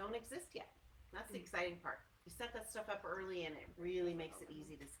members that don't exist yet. That's the exciting part. You set that stuff up early and it really makes it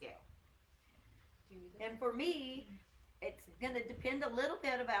easy to scale. and for me, it's going to depend a little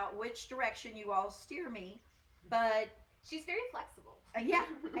bit about which direction you all steer me, but She's very flexible. yeah,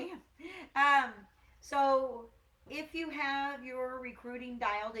 I am. So if you have your recruiting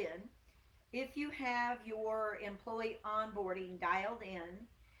dialed in, if you have your employee onboarding dialed in,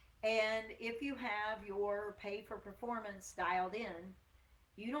 And if you have your pay for performance dialed in,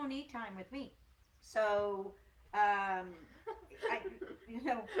 you don't need time with me. So, you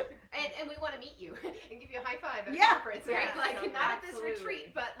know, And we want to meet you and give you a high five at a Yeah. conference, right? Yeah, Like, so not at this absolutely.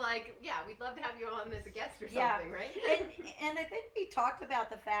 retreat, but like, yeah, we'd love to have you on as a guest or Yeah. something, right? and I think we talked about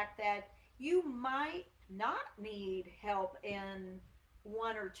the fact that you might not need help in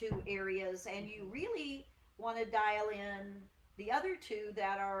one or two areas, and you really want to dial in the other two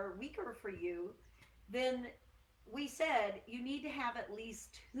that are weaker for you. Then we said you need to have at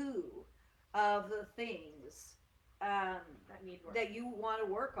least two of the things That need work. that you want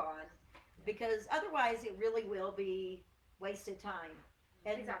to work on, because otherwise it really will be wasted time.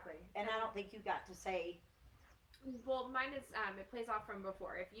 And Exactly. and I don't think you got to say Well, mine is it plays off from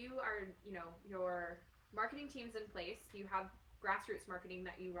before. If you are, your marketing team's in place, you have grassroots marketing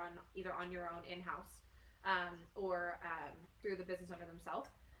that you run either on your own in-house or through the business owner themselves,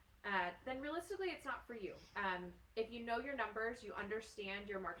 then realistically it's not for you. If you know your numbers, you understand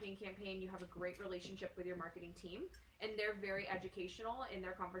your marketing campaign, you have a great relationship with your marketing team, and they're very educational in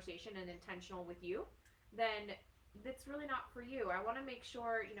their conversation and intentional with you, then it's really not for you. I want to make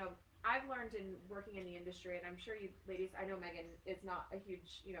sure, I've learned in working in the industry, and I'm sure you ladies, I know Megan is not a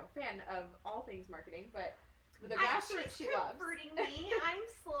huge, fan of all things marketing, but the grassroots she She's loves. converting me. I'm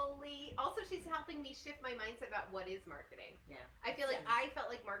slowly. Also, she's helping me shift my mindset about what is marketing. Yeah. I feel like I felt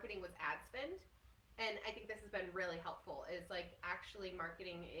like marketing was ad spend, and I think this has been really helpful. Is like actually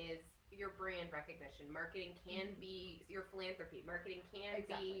marketing is your brand recognition. Marketing can be your philanthropy. Marketing can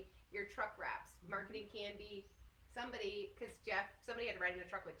be your truck wraps. Marketing can be somebody, because somebody had to ride in a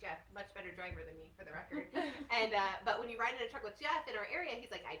truck with Jeff, much better driver than me for the record. And but when you ride in a truck with Jeff in our area,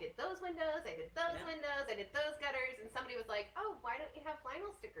 he's like, I did those windows, I did those windows, I did those gutters, and somebody was like, oh, why don't you have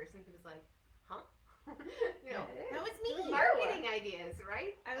vinyl stickers? And he was like, huh? That was me. Marketing ideas,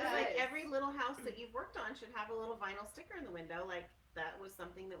 right? I was like, every little house that you've worked on should have a little vinyl sticker in the window, like that was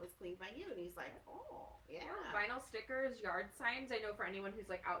something that was cleaned by you. And he's like, oh, yeah. Vinyl stickers, yard signs. I know for anyone who's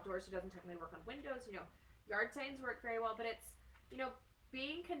like outdoors who doesn't technically work on windows, yard signs work very well, but it's,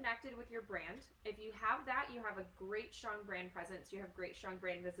 being connected with your brand. If you have that, you have a great, strong brand presence, you have great, strong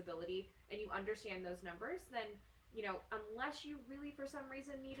brand visibility, and you understand those numbers, then, unless you really, for some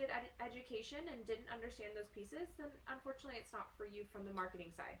reason, needed education and didn't understand those pieces, then unfortunately it's not for you from the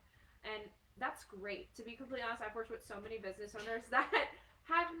marketing side. And that's great. To be completely honest, I've worked with so many business owners that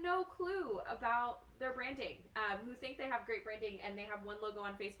have no clue about their branding, who think they have great branding and they have one logo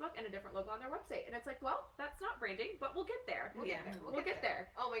on Facebook and a different logo on their website. And it's like, well, that's not branding, but we'll get there. We'll get there.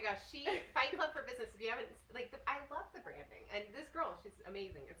 Oh my gosh, Fight Club for Business. If you haven't, I love the branding. And this girl, she's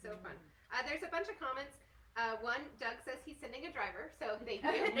amazing. It's so fun. There's a bunch of comments. One, Doug says he's sending a driver, so thank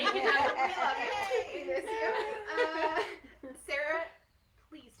you. Thank you, Doug. We love you. We miss you. Sarah,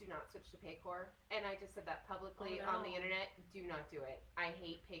 please do not switch to Paycor. And I just said that publicly on the internet. Do not do it. I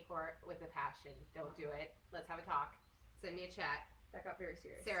hate Paycor with a passion. Don't do it. Let's have a talk. Send me a chat. That got very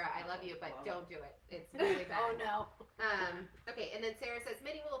serious. Sarah, I love you, but don't do it. It's really bad. Oh, no. Okay, and then Sarah says,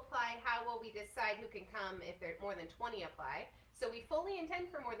 many will apply. How will we decide who can come if there more than 20 apply? So we fully intend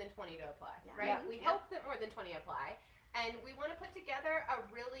for more than 20 to apply, right? Yeah. We hope that more than 20 apply. And we want to put together a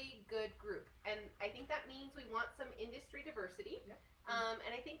really good group. And I think that means we want some industry diversity.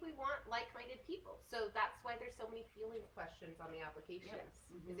 And I think we want like-minded people. So that's why there's so many feelings questions on the applications.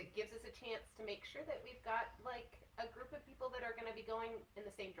 Is it gives us a chance to make sure that we've got like a group of people that are going to be going in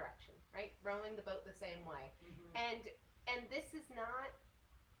the same direction, right? Rowing the boat the same way. And this is not,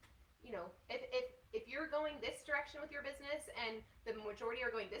 if you're going this direction with your business and the majority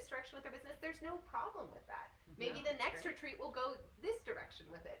are going this direction with their business, there's no problem with that. Maybe the next retreat will go this direction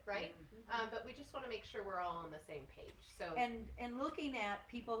with it, right? But we just want to make sure we're all on the same page. So and looking at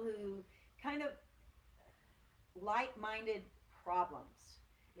people who kind of like-minded problems.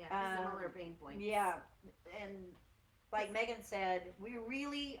 Similar pain points. Yeah, and like Megan said, we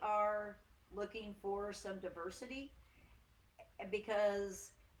really are looking for some diversity,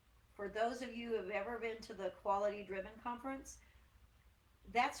 because for those of you who have ever been to the Quality Driven Conference,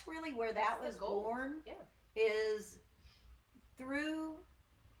 that's really where that That's was the goal. born. Yeah. Is through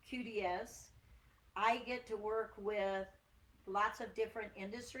QDS, I get to work with lots of different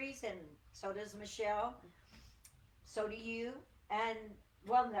industries, and so does Michelle, so do you, and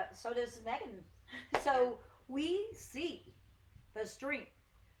well, no, so does Megan. So we see the strength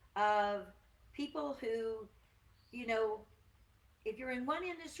of people who, if you're in one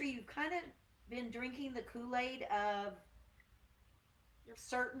industry, you've kind of been drinking the Kool-Aid of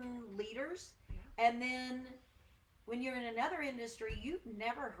certain leaders, and then when you're in another industry, you've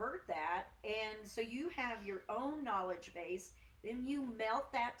never heard that, and so you have your own knowledge base, and you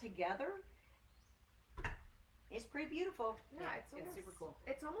melt that together, it's pretty beautiful. Yeah, it's super cool.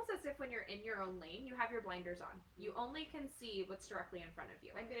 It's almost as if when you're in your own lane, you have your blinders on. You only can see what's directly in front of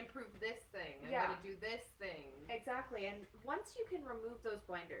you. I'm gonna improve this thing. I'm Yeah. gonna do this thing. Exactly. And once you can remove those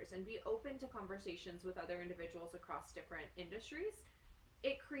blinders and be open to conversations with other individuals across different industries,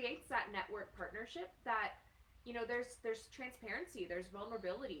 it creates that network partnership that, you know, there's transparency, there's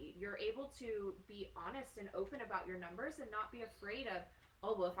vulnerability. You're able to be honest and open about your numbers and not be afraid of,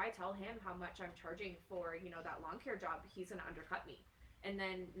 oh, well, if I tell him how much I'm charging for, you know, that lawn care job, he's going to undercut me. And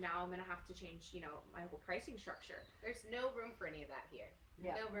then now I'm going to have to change, you know, my whole pricing structure. There's no room for any of that here.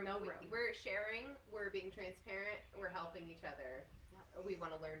 Yeah. No room. No room. We're sharing. We're being transparent. We're helping each other. We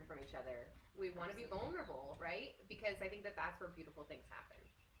want to learn from each other. We want to be vulnerable, right? Because I think that that's where beautiful things happen.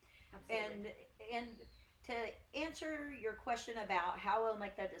 Absolutely. And to answer your question about how we'll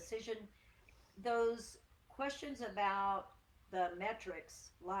make that decision, those questions about the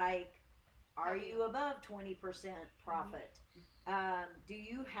metrics, like, are you above 20% profit? Do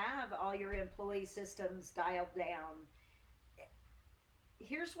you have all your employee systems dialed down?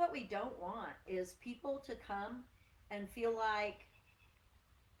 Here's what we don't want is people to come and feel like,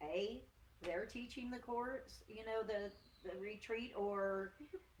 they're teaching the course, you know, the retreat, or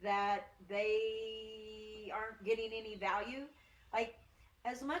that they aren't getting any value. Like,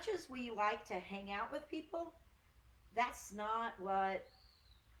 as much as we like to hang out with people, that's not what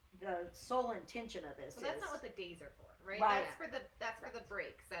the sole intention of this So that's is. not what the days are for, right? Right. That's for the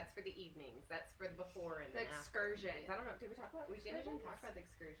breaks. That's for the evenings. That's for the before and The the after. excursions. I don't know. Did we talk about We didn't excursions? even talk about the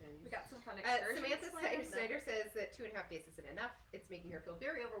excursions. We got some fun excursions. Samantha planned. Snyder says that 2.5 days isn't enough. It's making her feel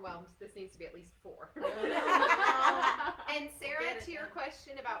very overwhelmed. This needs to be at least 4. And Sarah, Get it to your done.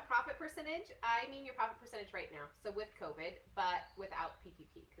 question about profit percentage, I mean your profit percentage right now. So with COVID, but without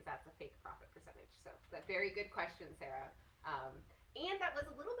PPP, because that's a fake profit percentage. So that's a very good question, Sarah. And that was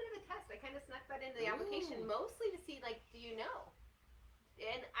a little bit of a test. I kind of snuck that into the application, mostly to see, like, do you know?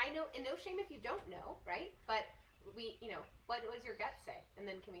 And I know, and no shame if you don't know, right? But we, you know, what does your gut say? And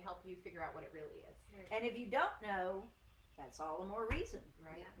then can we help you figure out what it really is? And if you don't know, that's all the more reason.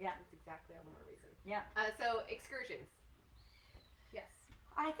 Right? Yeah. That's exactly all the more reason. Yeah. So excursions. Yes.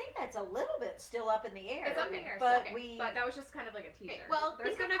 I think that's a little bit still up in the air. It's up in the air, But okay. But that was just kind of like a teaser. Okay, well,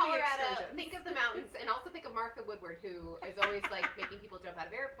 there's think going of to be Colorado, excursions. think of the mountains, and also think of Martha Woodward, who is always like making people jump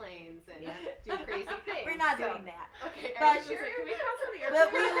out of airplanes and do crazy things. We're not So- doing that. Okay, But- are you sure? Can we cross on the But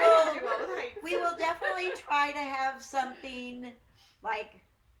we will- do all the heights? We will definitely try to have something like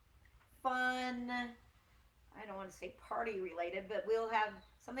fun. I don't want to say party related, but we'll have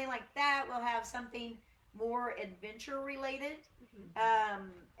something like that. We'll have something more adventure related.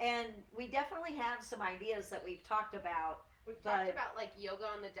 And we definitely have some ideas that we've talked about. We've talked But- about like yoga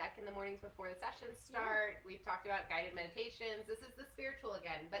on the deck in the mornings before the sessions start. We've talked about guided meditations. This is the spiritual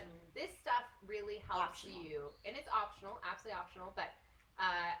again, but this stuff really helps Optional. you, and it's optional, absolutely optional. But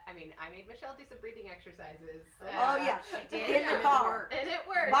I mean, I made Michelle do some breathing exercises. Oh yeah, I did. in the car. and it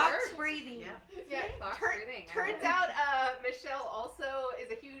worked. Box breathing. Yeah. Yeah, Box Tur- breathing, I turns love it. out Michelle also is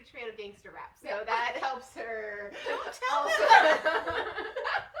a huge fan of gangster rap, so that helps her. Don't tell also. them.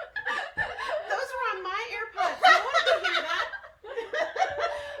 Those were on my AirPods. I wanted to hear that.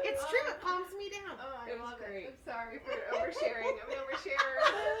 It's true. It calms me down. Oh, It I was love great. it. I'm sorry for oversharing. I'm an oversharer.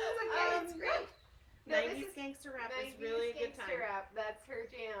 It's okay. It's great. No, this 90s is gangster rap is 90s really a good gangster time. rap. That's her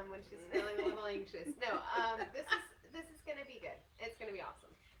jam when she's feeling a little anxious. No, this is gonna be good. It's gonna be awesome.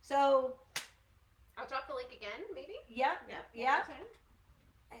 So I'll drop the link again, maybe. yeah, Yeah. yeah.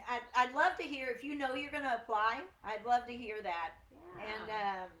 I'd love to hear if you know you're going to apply. I'd love to hear that.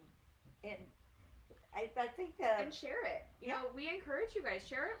 And I think And share it. You know, we encourage you guys,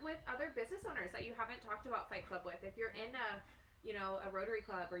 share it with other business owners that you haven't talked about Fight Club with. If you're in a Rotary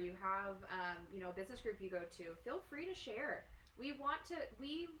Club, or you have, a business group you go to, feel free to share.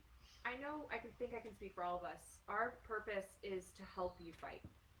 I know, I can speak for all of us. Our purpose is to help you fight.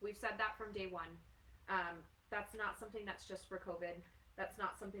 We've said that from day one. That's not something that's just for COVID. That's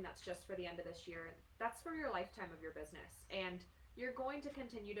not something that's just for the end of this year. That's for your lifetime of your business. And you're going to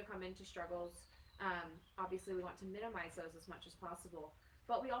continue to come into struggles. Obviously, we want to minimize those as much as possible.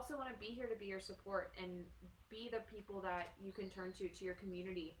 But we also want to be here to be your support and be the people that you can turn to your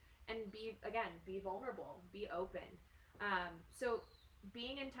community, and be vulnerable, be open. So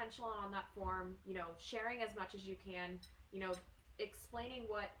being intentional on that form, sharing as much as you can, explaining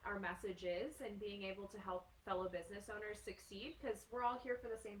what our message is, and being able to help fellow business owners succeed, because we're all here for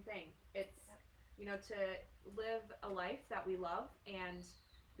the same thing. It's, to live a life that we love and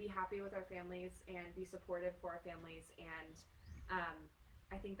be happy with our families and be supportive for our families, and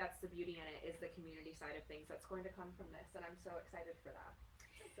I think that's the beauty in it, is the community side of things that's going to come from this, and I'm so excited for that.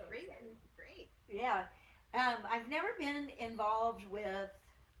 So Great, excited. great. Yeah. I've never been involved with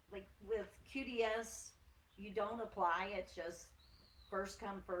QDS. You don't apply. It's just first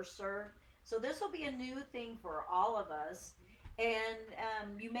come, first serve. So this will be a new thing for all of us.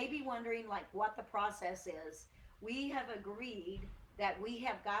 And you may be wondering like what the process is. We have agreed that we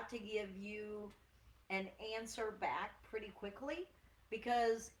have got to give you an answer back pretty quickly,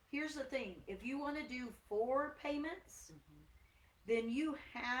 because here's the thing. If you want to do 4 payments, then you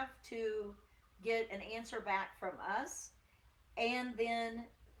have to get an answer back from us and then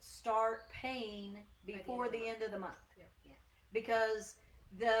start paying before the end of the month. Yeah. Yeah. Because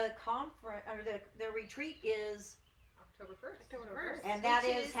the conference or the retreat is, October 1st. October 1st. and that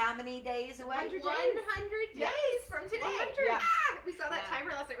Which is how many days away? 100 Yeah. days from today. 100. Yeah. Ah, we saw that Yeah.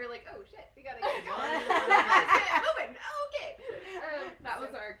 timer last night. We were like, oh shit, we gotta get going. Moving. Okay. That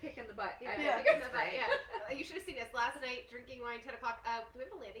was our kick in the butt. Yeah, Yeah. yeah. You should have seen us last night drinking wine 10 o'clock. Do we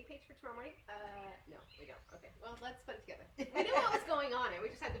have a landing page for tomorrow morning? No, we don't. Okay. Well, let's put it together. We knew what was going on, and we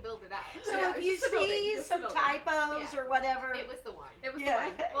just had to build it out. So Yeah, if it's you just a building, see just a some building. typos Yeah. or whatever, It was the wine. It was Yeah.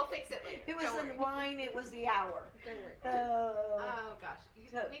 fun. We'll fix it later. it was Don't the worry. wine, it was the hour. Don't worry. Oh gosh, you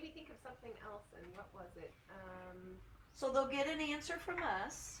So- made me think of something else, and what was it? So they'll get an answer from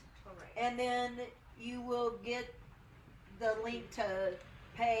us, All right. and then you will get the link to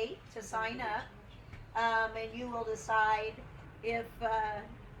pay, to sign up, and you will decide if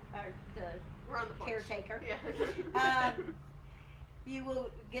or the We're on the porch. caretaker, Yeah. you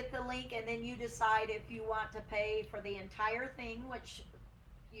will get the link, and then you decide if you want to pay for the entire thing, which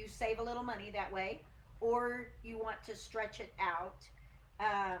you save a little money that way, or you want to stretch it out.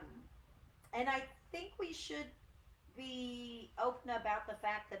 And I think we should be open about the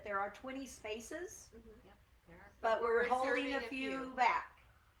fact that there are 20 spaces, but we're holding a reserving few back.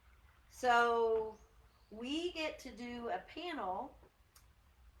 So we get to do a panel.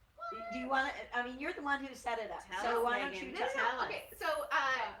 Do you want to? I mean, you're the one who set it up. Tell So us, why don't Megan. you No, tell? no, no. Okay, so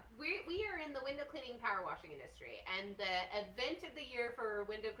we are in the window cleaning power washing industry, and the event of the year for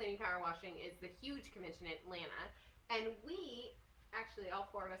window cleaning power washing is the huge convention in Atlanta, and we actually all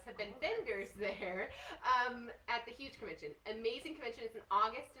 4 of us have been vendors there at the huge convention. Amazing convention. It's in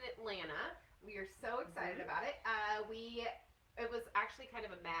August in Atlanta. We are so excited about it. It was actually kind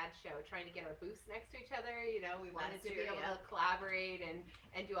of a mad show trying to get our booths next to each other. You know, we wanted That's to be true, able yeah. to collaborate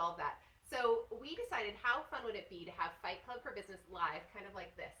and do all of that. So we decided how fun would it be to have Fight Club for Business live, kind of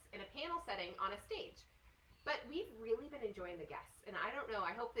like this, in a panel setting on a stage. But we've really been enjoying the guests. And I don't know,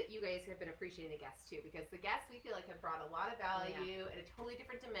 I hope that you guys have been appreciating the guests too, because the guests we feel like have brought a lot of value and a totally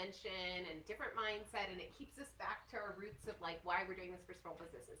different dimension and different mindset, and it keeps us back to our roots of like why we're doing this for small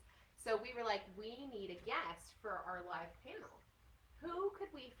businesses. So we were like, we need a guest for our live panel. Who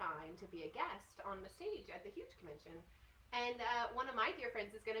could we find to be a guest on the stage at the huge convention? And one of my dear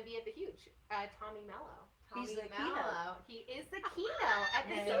friends is going to be at the huge, Tommy Mello. He's the Mello. He is the keynote at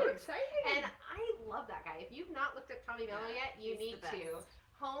the Yeah. huge. And I love that guy. If you've not looked up Tommy Mello yet, you he's need the to. best.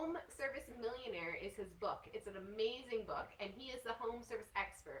 Home Service Millionaire is his book. It's an amazing book, and he is the home service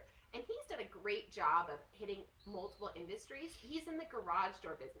expert. And he's done a great job of hitting multiple industries. He's in the garage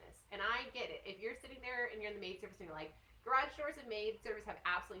door business, and I get it. If you're sitting there and you're in the maid service and you're like, garage doors and maid service have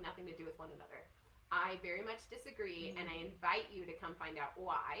absolutely nothing to do with one another. I very much disagree, and I invite you to come find out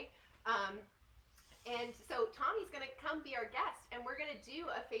why. And so Tommy's going to come be our guest, and we're going to do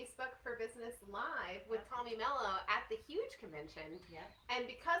a Facebook for Business Live with Tommy Mello at the huge convention. Yeah. And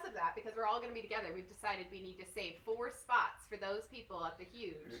because of that, because we're all going to be together, we've decided we need to save 4 spots for those people at the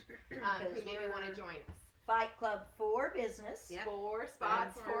huge who maybe want to join us. Fight Club for Business. Yep. 4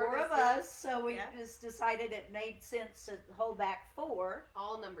 spots And for 4 of business. us, so we Yeah. just decided it made sense to hold back 4.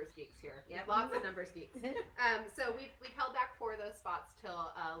 All numbers geeks here. Yep. Lots of numbers geeks. So we've held back 4 of those spots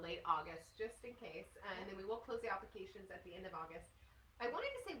till late August, just in case, and then we will close the applications at the end of August. I wanted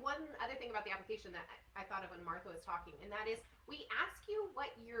to say one other thing about the application that I thought of when Martha was talking, and that is we ask you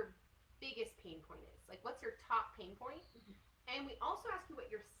what your biggest pain point is. Like, what's your top pain point? And we also ask you what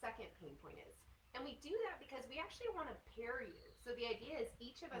your second pain point is. And we do that because we actually want to pair you. So the idea is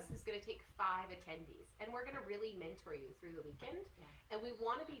each of us is going to take 5 attendees, and we're going to really mentor you through the weekend. Yeah. And we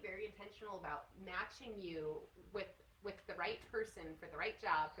want to be very intentional about matching you with the right person for the right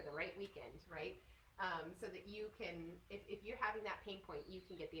job for the right weekend, right? So that you can, if you're having that pain point, you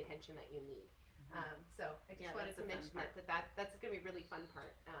can get the attention that you need. So I just Yeah, wanted that's to the fun mention part. that's going to be a really fun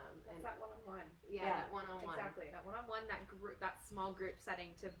part. That's And that one-on-one. yeah, that one-on-one. Exactly. That one-on-one, that group, that small group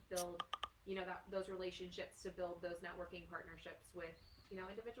setting to build, you know, those relationships, to build those networking partnerships with, you know,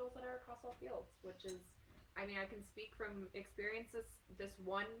 individuals that are across all fields, which is I mean, I can speak from experience this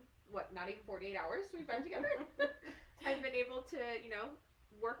one, not even 48 hours we've been together. I've been able to,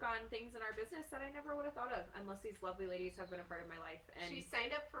 work on things in our business that I never would have thought of unless these lovely ladies have been a part of my life. And She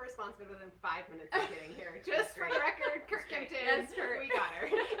signed up for responsive within 5 minutes of getting here. Just for the record, Kirk Kempton, Yes, Kirk. we got her.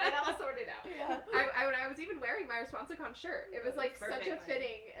 And I'll sort it out. Yeah. I was even wearing my Responsicon shirt. It was like such a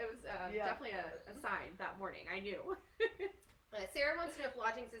fitting. It was definitely a sign that morning. I knew. Sarah wants to know if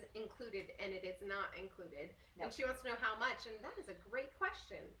lodgings is included, and it is not included. No. And she wants to know how much, and that is a great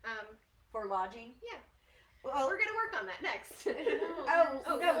question. For lodging? Yeah. Well, We're gonna work on that next. Oh,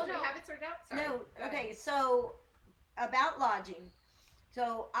 no, no. do you have it sorted out? Sorry. no. Go ahead. Okay, so about lodging.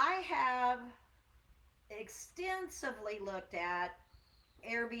 So I have extensively looked at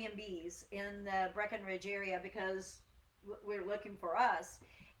Airbnbs in the Breckenridge area because we're looking for us.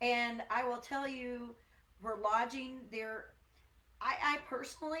 And I will tell you, for lodging, I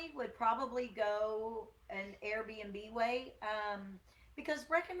personally would probably go an Airbnb way, because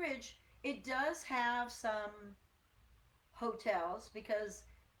Breckenridge, it does have some hotels because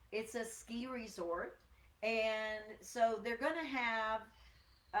it's a ski resort, and so they're going to have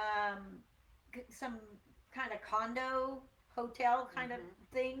some kind of condo hotel kind of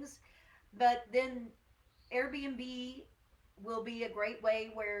things, but then Airbnb will be a great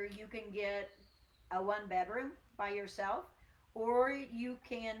way where you can get a 1-bedroom by yourself, or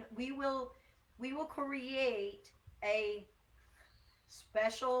we will create a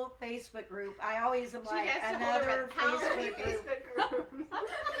special Facebook group. I always am like, another Facebook group.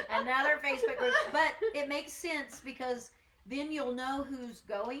 Another Facebook group. But it makes sense because then you'll know who's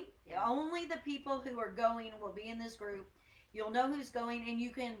going. Only the people who are going will be in this group. You'll know who's going, and you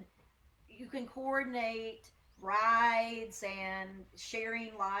can coordinate rides and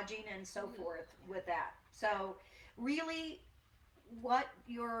sharing lodging and so forth with that. So really what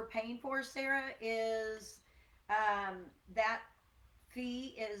you're paying for, Sarah, is that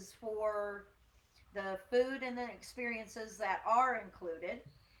fee is for the food and the experiences that are included,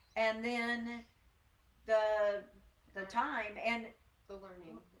 and then the time and The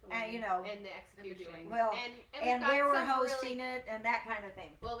learning. and the execution. well, and and we've got where we're some hosting really, it and that kind of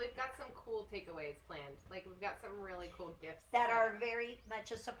thing Well, we've got some cool takeaways planned. Like, we've got some really cool gifts. that are very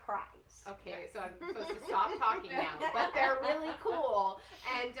much a surprise. Okay, so I'm supposed to stop talking now, but they're really cool,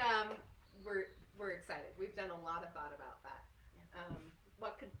 and we're excited. We've done a lot of thought about that.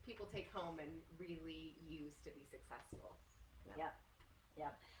 What could people take home and really use to be successful?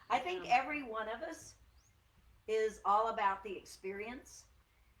 I think every one of us is all about the experience.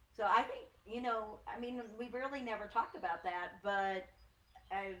 So I think, we've really never talked about that, but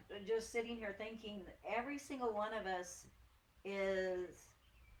I just sitting here thinking every single one of us is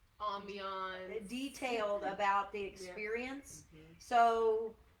Ambiance. detailed about the experience.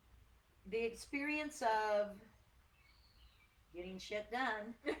 So the experience of getting shit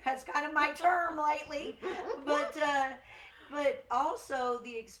done, that's kind of my term lately, but also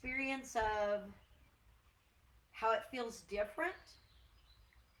the experience of how it feels different,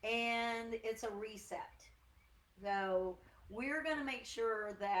 and it's a reset. So we're going to make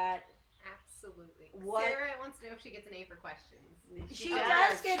sure that Absolutely. What- Sarah wants to know if she gets an A for questions. she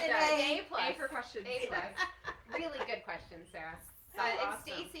does get She an does. A. A plus. A for questions. A plus. Really good question, Sarah. So And awesome.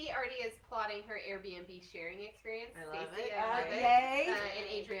 Stacy already is plotting her Airbnb sharing experience. I love Stacey, it. I love it. Yay. And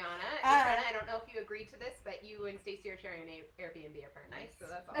Adriana. Adriana, I don't know if you agreed to this, but you and Stacy are sharing an Airbnb apparently. Nice. So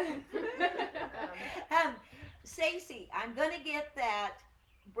that's awesome. Stacy, I'm going to get that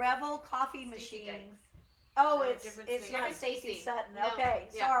Breville coffee Stacey machine. Dykes. Oh, Oh, it's different it's Stacy. not Different Stacy Stacy. Sutton. No, Okay,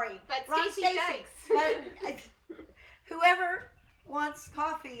 yeah. sorry. But Wrong Stacy Stacy. Dykes. But whoever wants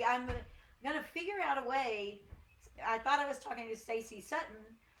coffee, I'm gonna figure out a way. I thought I was talking to Stacy Sutton,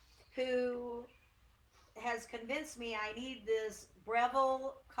 who has convinced me I need this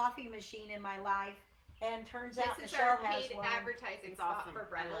Breville coffee machine in my life, and turns out This is Michelle our has paid one. advertising It's spot awesome. for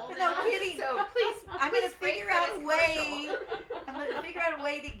Breville. No now. kidding. So please, I'm gonna please wait figure for out this a way. commercial. I'm gonna figure out a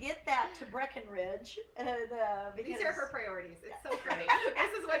way to get that to Breckenridge, because These are her priorities. It's so funny.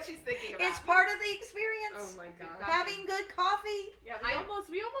 This is what she's thinking about. it's part of the experience. Oh my god. Having good coffee. Yeah, I-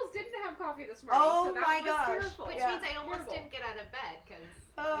 we almost didn't have coffee this morning. Oh so that my was gosh. terrible. Which Yeah. means I almost Terrible. didn't get out of bed because,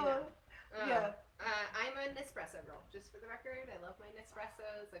 Oh, yeah. I'm a Nespresso girl, just for the record. I love my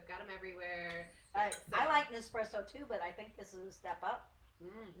Nespressos. I've got them everywhere. I So- like Nespresso too, but I think this is a step up.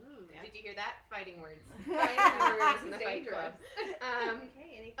 Yeah. Did you hear that? Fighting words. Fighting Fighting words in the It's Fight Club. dangerous.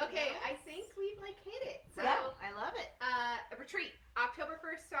 Anything Okay, I else? think we've hit it. So, Yeah. I love it. a retreat, October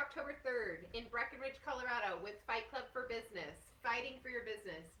 1st to October 3rd in Breckenridge, Colorado, with Fight Club for Business, fighting for your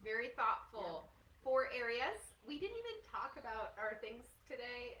business. Very thoughtful. 4 areas. We didn't even talk about our things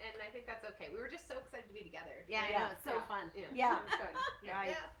today, and I think that's okay. We were just so excited to be together. Yeah, I Yeah. know, it's so fun. Yeah. It's fun. Yeah.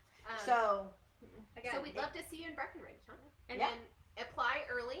 Right. Yeah. So, Again, So we'd love to see you in Breckenridge, huh? And Yeah. then apply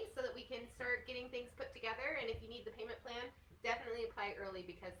early so that we can start getting things put together. And if you need the payment plan, definitely apply early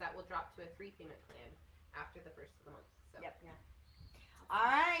because that will drop to a 3 payment plan after the first of the month. So, Yep. All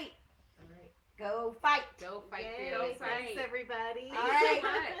right. All right. Go fight. Go fight for Yay, your business. thanks everybody. All right.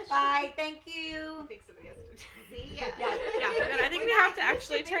 Bye. Thank you. I think somebody has to See? Yeah. Yeah, I think we have to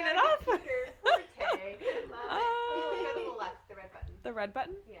actually turn it off. Forte. Love it. Go to the left, the red button. The red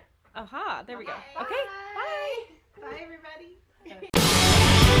button? Yeah. Aha, there we go. Bye. Okay. Bye. Bye, everybody.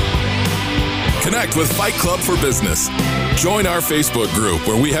 Connect with Fight Club for Business. Join our Facebook group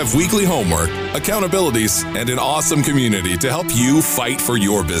where we have weekly homework, accountabilities, and an awesome community to help you fight for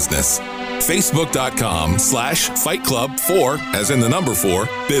your business. Facebook.com/Fight Club 4, as in the number 4,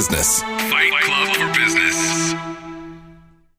 business. Fight Club for Business.